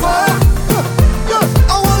forever,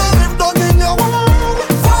 I wanna live down in your world.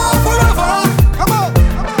 Far forever, come on.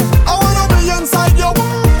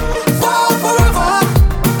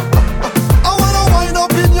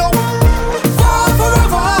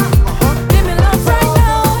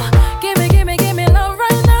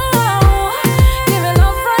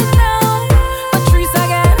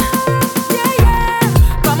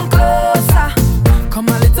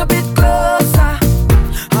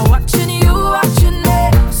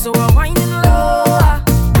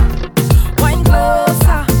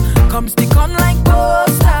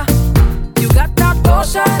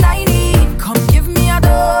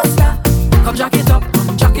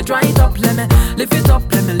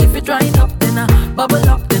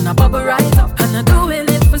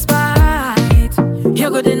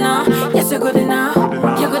 enough. Yes, you're good enough.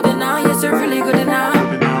 You're good enough. Yes, you're really good enough.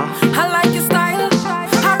 I like your style.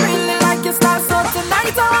 I really like your style. So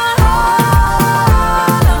tonight I want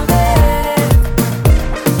all of it.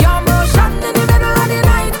 Your motion in the middle of the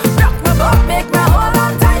night. Rock my boat, make my hold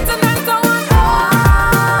on tight. Tonight I want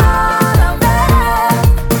all of it.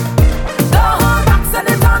 The whole box and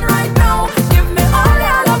it's on right now. Give me all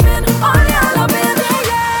your loving, all your loving,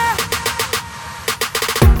 yeah.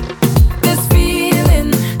 This feeling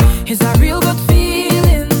is a real good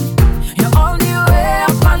feeling. You're all the way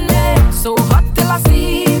up on me, so hot till I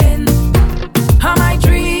steaming. Am I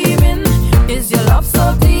dreaming? Is your love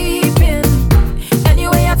so deep in?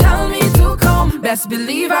 Anyway, you tell me to come, best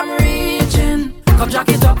believe I'm reaching. Come jack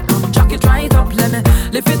it up, come jack it right up. Let me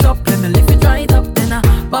lift it up, let me lift it right up. Then I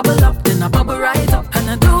bubble up, then I bubble right up. And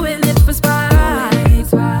I'm doing it for spite.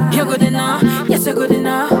 You're good enough, yes you're good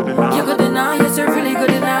enough. You're good enough, yes you're really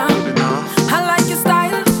good enough. I like your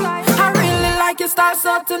style, I really like your style.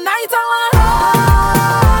 So tonight I want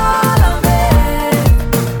all of it.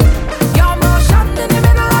 Your motion in the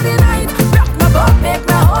middle of the night. Rock my boat, make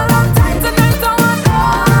my hold on tight. Tonight I want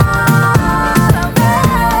all of it.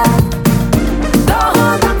 The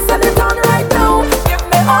whole box and it's on right now. Give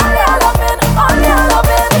me all your loving, yeah,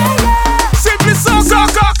 yeah. Simply so.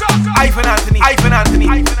 Ivan Anthony.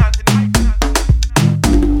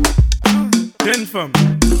 Jeune femme,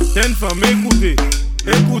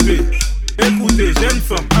 écoutez, jeune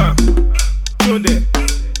femme, attendez.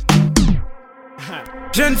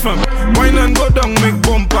 Jeune femme, wine and go down, make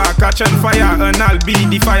bumper, catch and fire, and I'll be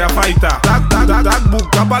the firefighter. That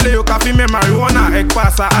book, kapale yo kafi me marijuana, ek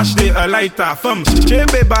pasa acheter a lighter. Femme,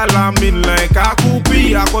 chebe bala min like a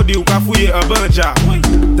coupi, akodi yo kafuye a banja.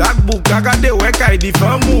 That book, agade wek I di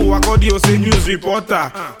famu, akodi yo se news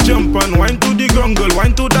reporter. Jump and wine to the grungle,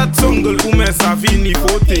 wine to that songle, ou men sa fini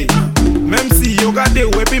fote. Même si yo gade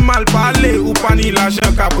wepi mal parler, ou pani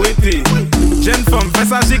l'argent ka prêter. Jeune femme, fais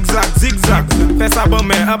ça zigzag, fais ça bon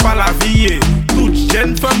mais un pas la vie. Toute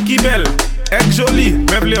jeune femme qui belle, est jolie,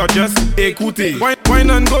 mais v'lez just écouter.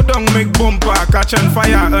 Wine and go down, make bumper, catch and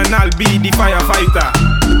fire, and I'll be the firefighter.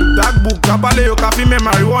 That book, kapale yo kafi me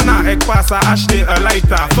marijuana, ek pasa acheter a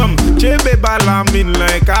lighter. Femme, chebe bala min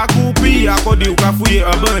like a coupi, akodi yo kafuye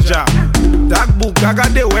a banja. That book,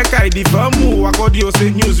 agade wek I di famu, akodi yo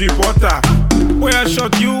se news reporter. Where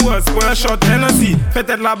shot you was, where shot Hennessy,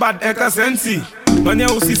 faites la bad ek a sensi. Manye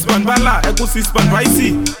ou sispan bala, ek ou sispan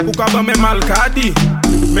paisi, ou kaba me mal kadi.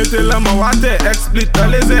 Mete la ma wate, explit a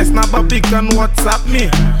leze, snap a pic and WhatsApp me.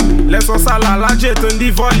 Leso sala la jet, turn the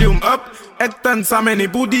volume up, ek tan sa many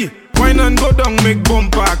booty. Wine and go down, make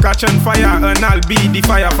bumper, catch and fire, and I'll be the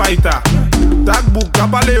firefighter. That book,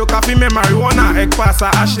 kapale yo kafi me marijuana, ek pasa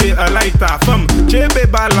acheter a lighter. Femme, chebe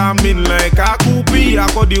bala min like a coupi,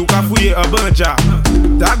 akodi yo kafuye a banja.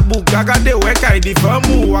 That book, agade wek I di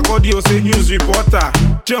famu, akodi yo se news reporter.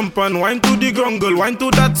 Jump and wine to the grungle, wine to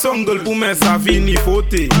that songle, pou men sa fini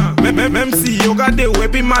fote. Même si yo gade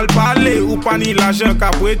wepi mal parler, ou pani l'argent ka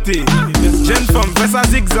prêter. Jeune femme, fais ça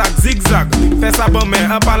zigzag, fais ça bon mais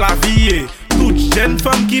un pas la vie. Toute jeune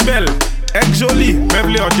femme qui belle, est jolie, mais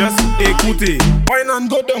v'lez just écouter. Wine and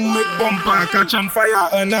go down, make bumper, catch and fire,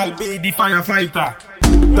 and I'll be the firefighter.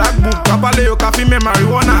 That book, kapale yo kafi me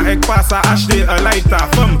marijuana, ek pasa acheter a lighter.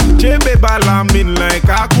 Femme, chebe bala min like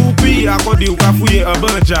a coupi, akodi yo kafuye a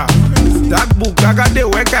banja. That book, agade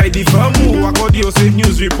wek I di famu, akodi yo se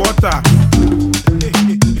news reporter.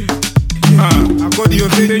 Akodi yo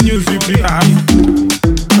se news reporter.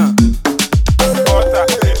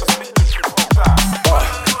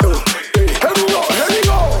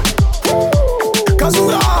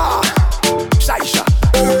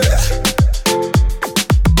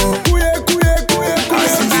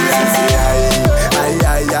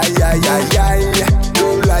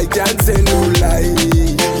 Can't say no lie.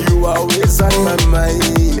 You always on my mind.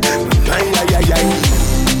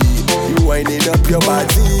 You winding up your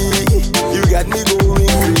body. You got me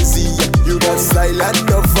going crazy. You got style and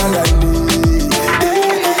no felony.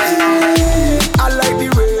 I like the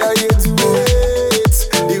way how you do it.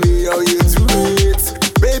 The way how you do it.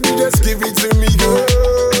 Baby, just give it to me, girl,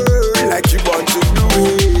 like you want to do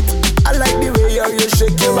it. I like the way how you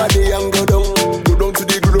shake your body and go down to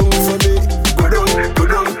the ground for me. Go down.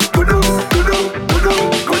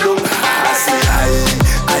 I say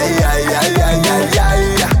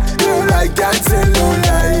I can't say no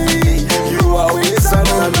lie. You always on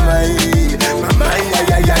my mind.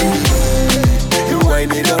 You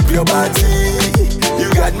winding up your body. You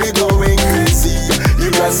got me going crazy.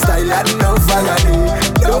 You got style and no fagani.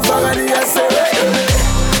 I say well.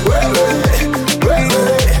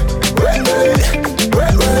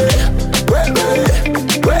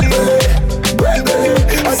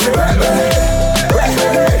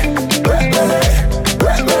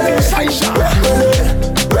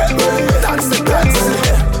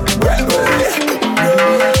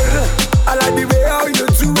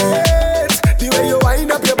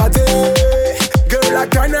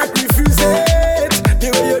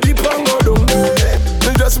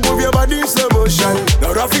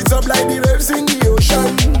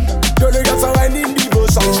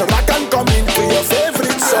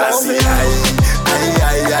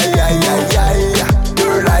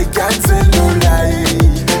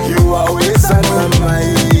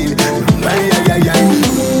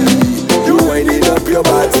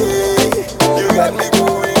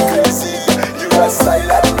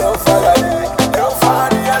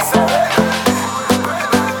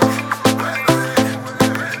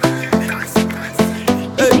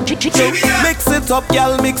 up,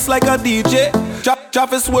 girl, mix like a DJ.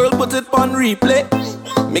 Travis World, put it on replay.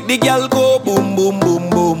 Make the girl go boom, boom, boom,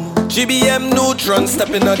 boom. GBM Neutron, step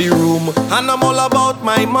in the room. And I'm all about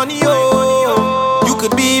my money, oh. You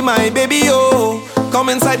could be my baby, oh. Come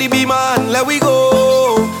inside the beamer and let we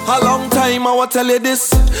go. A long time I want tell you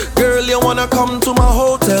this. Girl, you wanna come to my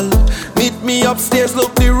hotel? Meet me upstairs,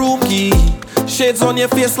 look the room key. Shades on your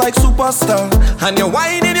face like superstar. And you're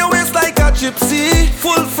whining your waist like a gypsy.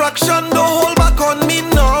 Full fraction, don't hold back on me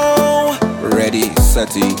now. Ready,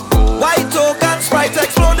 set it, go. White oak and Sprite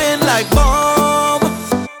exploding like bomb.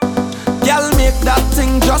 Y'all make that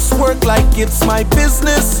thing just work like it's my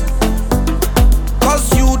business.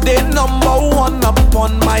 Cause you the #1 up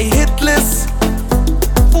on my hit list.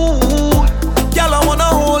 Ooh, y'all I wanna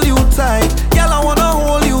hold you tight. Y'all I wanna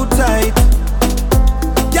hold you tight.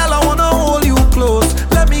 Y'all I wanna hold you close.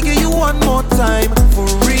 Let me give you one more time, for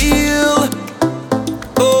real.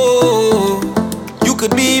 Oh, you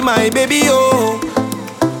could be my baby, oh.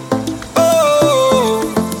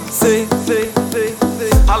 Oh, say.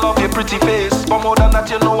 I love your pretty face, but more than that,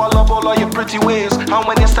 you know I love all of your pretty ways. And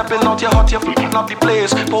when you're stepping out, you're hot, you're flipping up the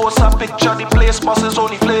place. Post a picture, the place, bosses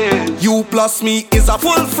only flame. You plus me is a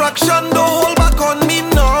full fraction, don't hold back on me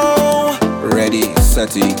now. Ready,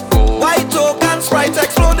 set it, go. White oak and Sprite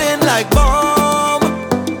exploding like bomb.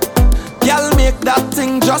 Y'all make that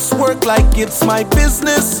thing just work like it's my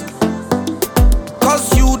business.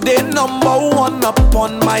 Cause you the #1 up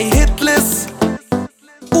on my hit list.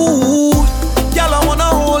 Ooh, y'all I wanna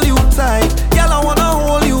hold you tight. Y'all I wanna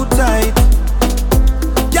hold you tight.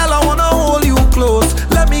 Y'all I wanna hold you close.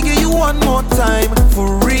 Let me give you one more time, for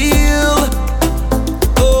real.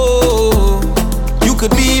 Oh, you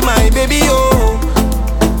could be my baby, oh.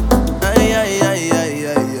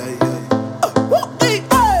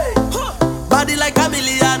 Body like a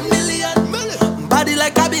million. Body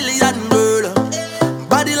like a billion, girl.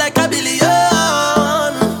 Body like a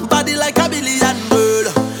billion. Body like a billion, girl.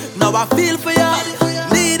 Now I feel for ya,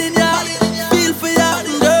 needing ya. Feel for ya,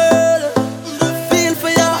 girl. Feel for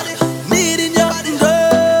ya, needing ya,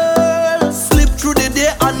 girl. Slip through the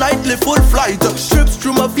day and nightly full flight. Strips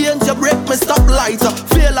through my veins, you break my stoplight.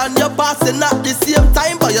 Feel on your passing at the same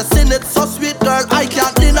time, but you sing it so sweet, girl, I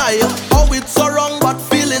can't deny. Oh, it's so wrong, but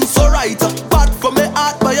feeling so right. Bad for my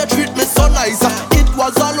heart, but you treat me so nice. It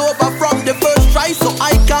was all over from the first try, so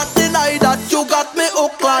I can't deny that you got me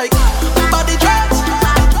hooked like body dreads.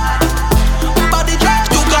 Body dreads,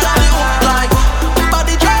 you got me hooked like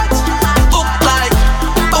body dreads. Hooked like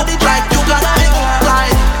body dreads, you got me hooked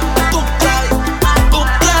like hooked like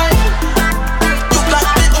hooked like. You got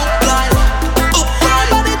me hooked like hooked like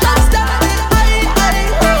body dreads.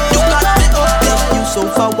 You got me hooked like. You so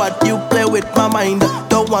forward, you play with my mind.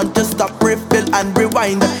 Don't want to stop, refill and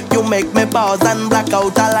rewind. You make me pause and black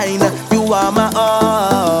out a line. You are my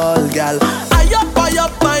all, girl. I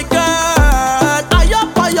up my girl.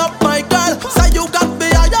 I up my girl. Say you got me,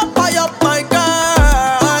 I up my girl.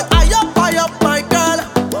 I up my girl.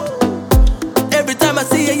 Every time I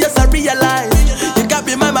see you, yes I realize you got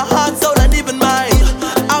me, my heart, soul and even mind.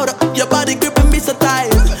 Out of your body gripping me so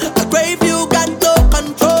tight. I crave you, got no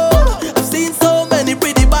control. I've seen so many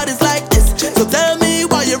pretty bodies like this. So tell me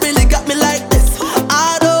why you really got me like this.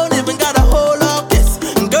 I don't even got a whole of this.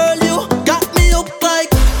 Girl, you got me hooked like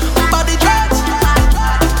body dreads.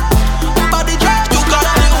 Body dreads, you got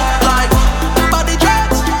me hooked like body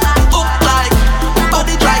dreads. Hooked like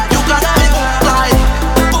body dreads, you got me hooked like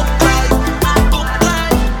hooked like hooked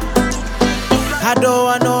like. I don't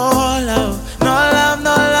want no love, no love,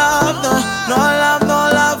 no love, no, no love, no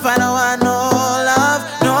love. I don't want no love,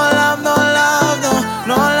 no love, no love, no,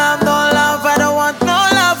 no love, no love. I don't want no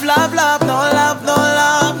love, love, love, no love, no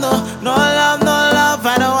love, no, no love, no love.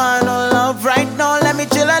 I don't want no love right now. Let me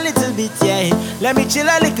chill a little bit, yeah. Let me chill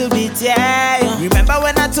a little bit, yeah. Remember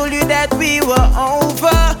when I told you that we were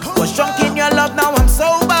over? Was drunk in your love, now I'm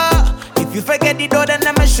sober. If you forget the door, then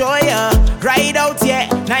I'ma show ya. Right out, yeah,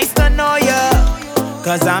 nice to know ya.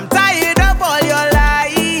 Cause I'm tired of all your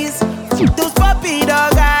lies. Those puppy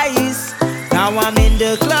dog eyes. Now I'm in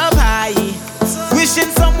the club high,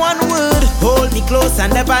 wishing someone would hold me close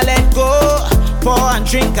and never let go. Pour and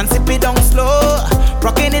drink and sip it down slow.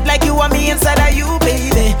 Rocking it like you want me inside of you,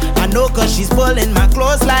 baby. I know cause she's pulling my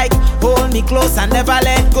clothes like hold me close and never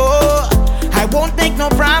let go. I won't make no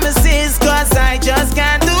promises cause I just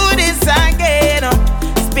can't do this again.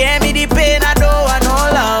 Spare me the pain, I don't want no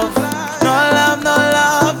love. No love, no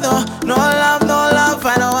love, no, no love, no love.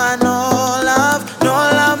 I don't want no love, no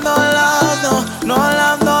love, no love, no, no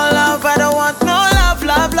love, no love. I don't want no love,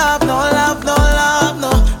 love, love, no love, no love,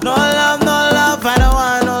 no, no love, no love. I don't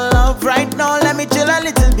want no love right now. Let me chill a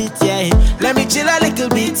little bit, yeah. Let me chill a little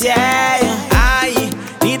bit, yeah. I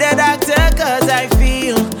need a doctor cause I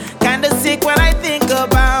feel kinda sick when I think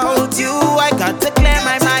about you. I got to clear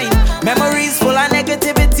my mind. Memories full of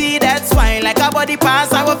negativity, that's why like a body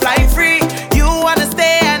pass I will fly free. You wanna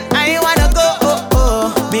stay and I wanna go.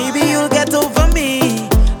 Maybe you'll get over me.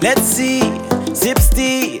 Let's see, sip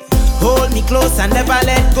tea, hold me close and never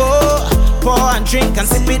let go. Pour and drink and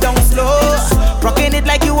sip it down slow. Rocking it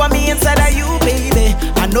like you want me inside of you, baby.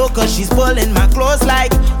 I know cause she's pulling my clothes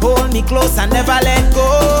like hold me close and never let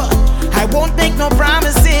go. I won't make no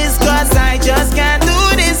promises cause I just can't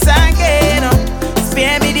do this again.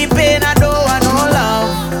 Spare me the pain, I don't want no love.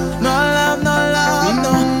 No love, no love,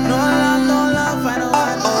 no love, no love. I don't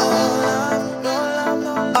want no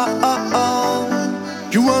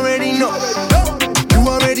love. You already know. You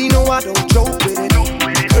already know I don't joke with it.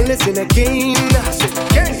 Girl, listen again.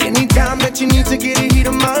 Anytime that you need to get a hit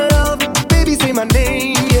of my love, baby, say my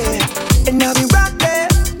name, yeah. And I'll be right there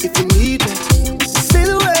if you need me. Say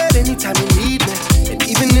the word anytime you need me. And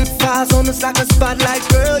even if I was on the like a spotlight,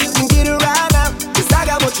 girl, you can get it right now. Cause I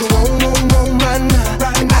got what you want right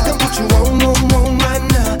now. And I can put you on right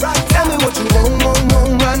now. Tell me what you want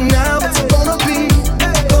right now. What's it gonna be?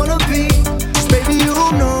 Cause baby, you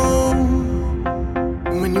know.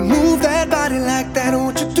 When you move that body like that,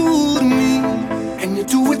 what you do to me. And you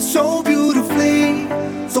do it so beautifully.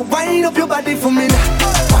 So wind up your body for me now.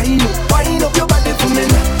 Wind up your body for me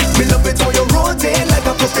now. Me love it how you rotate like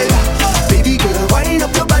a propeller. Baby girl, wind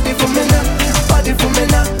up your body for me now. Body for me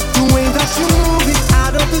now. The way that you move it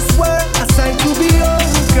out of this world, I sign to be your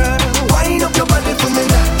girl. Wind up your body for me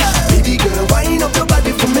now. Baby girl, wind up your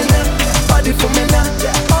body for me now. Body for me now.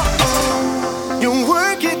 You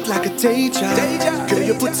work it like a day job. Girl,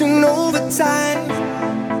 you're putting overtime.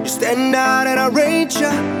 You stand out and I rate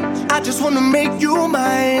ya. I just wanna make you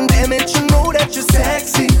mine. Damn it, you know that you're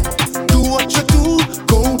sexy. Do what you do,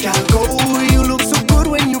 go gal, go. You look so good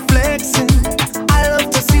when you flexing. I love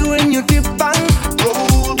to see when you dip and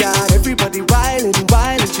roll. Got everybody wildin'.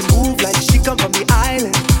 You move like she come from the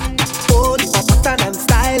island. Holy papa and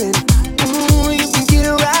styling. You can get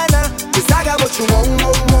it right now. Cause I got what you want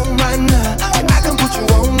right now. And I can put you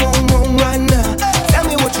on right now. Tell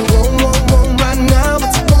me what you want right now.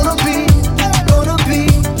 What's it gonna be?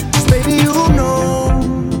 Cause baby, you know.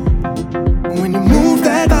 When you move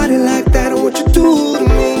that body like that, what you do to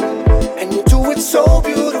me. And you do it so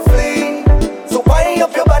beautifully. So wind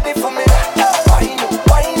up your body for me.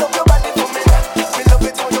 Wind up your body for me. We love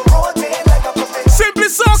it when you rotate like a propeller. Simply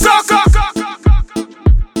so.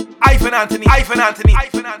 Ivan Anthony.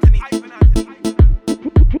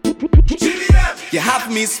 You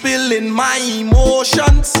have me spilling my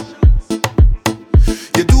emotions.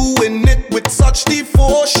 You're doing it with such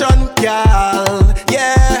devotion, girl.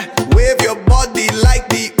 Yeah, wave your body like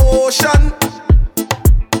the ocean.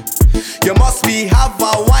 You must be have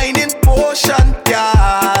a whining potion,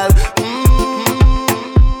 girl.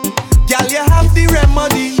 Girl, you have the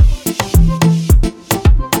remedy.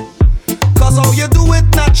 Cause how you do it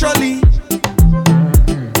naturally.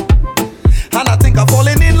 And I think I'm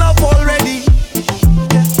falling in love already.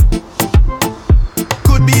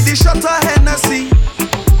 Could be the shot of Hennessy.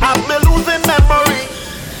 I'm losing memory.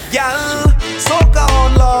 Girl, soca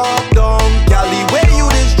on lockdown. Girl, the way you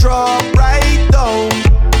just drop right down.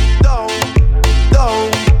 Girl,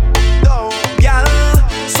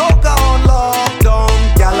 soca on lockdown.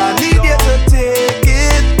 Girl, I need you to take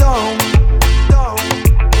it down.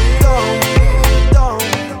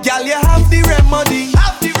 Girl, you have the remedy.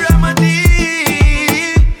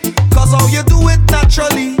 Cause how you do it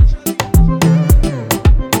naturally.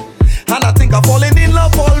 And I think I'm falling in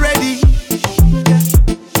love already.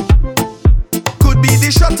 Could be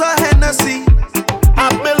the shot of Hennessy.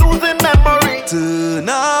 I've been losing memory. Turn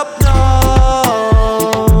up now.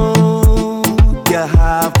 You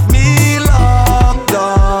have me locked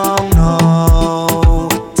down now.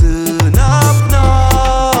 Turn up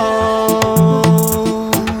now.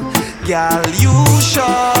 Girl, you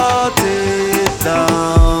shut it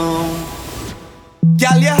down.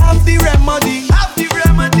 Girl, you have the remedy.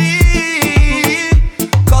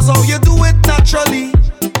 Cause how you do it naturally.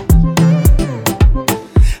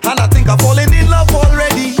 And I think I'm falling in love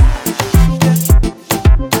already.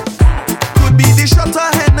 Could be the shot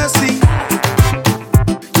of Hennessy.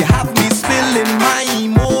 You have me spilling my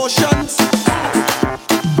emotions.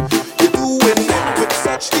 You're doing it with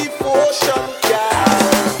such devotion,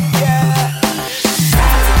 yeah.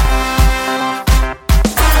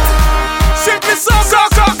 Simply so.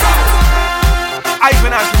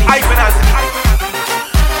 Ivan Anthony.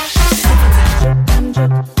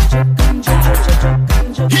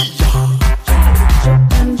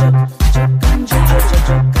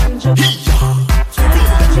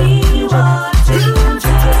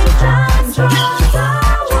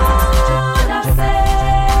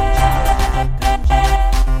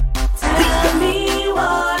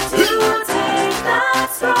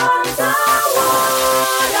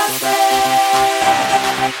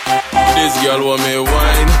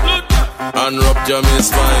 wine and rub your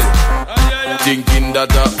spine. Thinking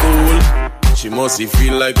that a fool, she must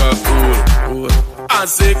feel like a fool. I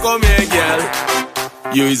say, come here, girl.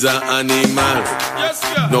 You is an animal.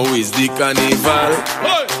 No, it's the carnival.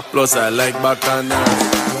 Plus, I like bacchanal.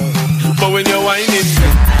 But when you're whining,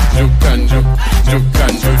 juke and juke, juke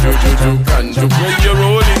and juke, juke, juke and juke. When you're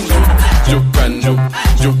rolling, juke and juke,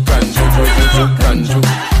 juke and juke, juke and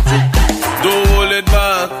juke. Don't hold it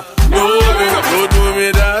back. No, don't do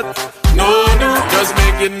me that. No, just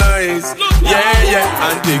make it nice.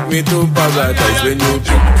 Yeah, and take me to paradise when you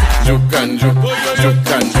juke and juke,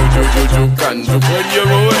 juke and juke, juke and juke. When you're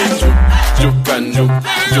rolling, juke and juke,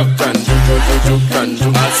 juke and juke, juke and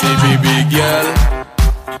juke. I see, baby girl,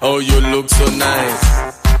 oh, you look so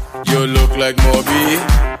nice. You look like Moby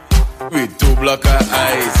with two black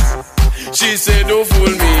eyes. She said, don't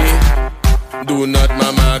fool me, do not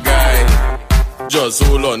mama guy. Just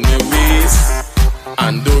hold on the waist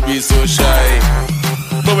and don't be so shy.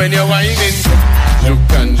 But when you're whining,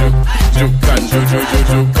 juke and juke, juke and juke, juke,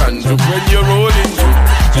 juke and juke. When you're rolling,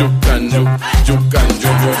 juke and juke, juke and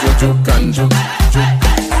juke, juke and juke.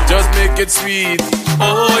 Just make it sweet.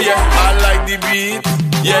 Oh yeah, I like the beat.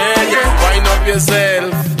 Yeah, wind up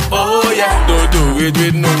yourself. Oh yeah, don't do it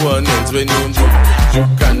with no one else. When you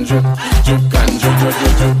juke and juke, juke and juke,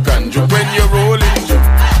 juke and juke. When you're rolling,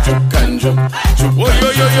 juke and juke, juke.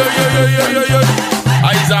 Oh yo.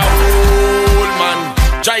 I's a old man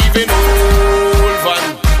driving old van,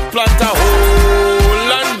 plant a whole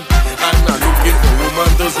land. I'm not looking for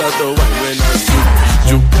woman to start a wine when I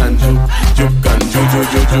juke and juke, juke and juke,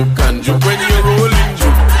 juke and juke. When you're rolling,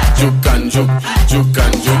 juke and juke, juke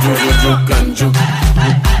and juke, juke and juke.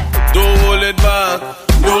 Don't hold it back.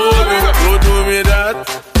 No, don't do me that.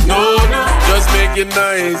 No, just make it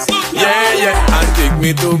nice. Yeah, and take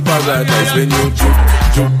me to paradise when you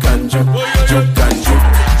juke and juke, juke.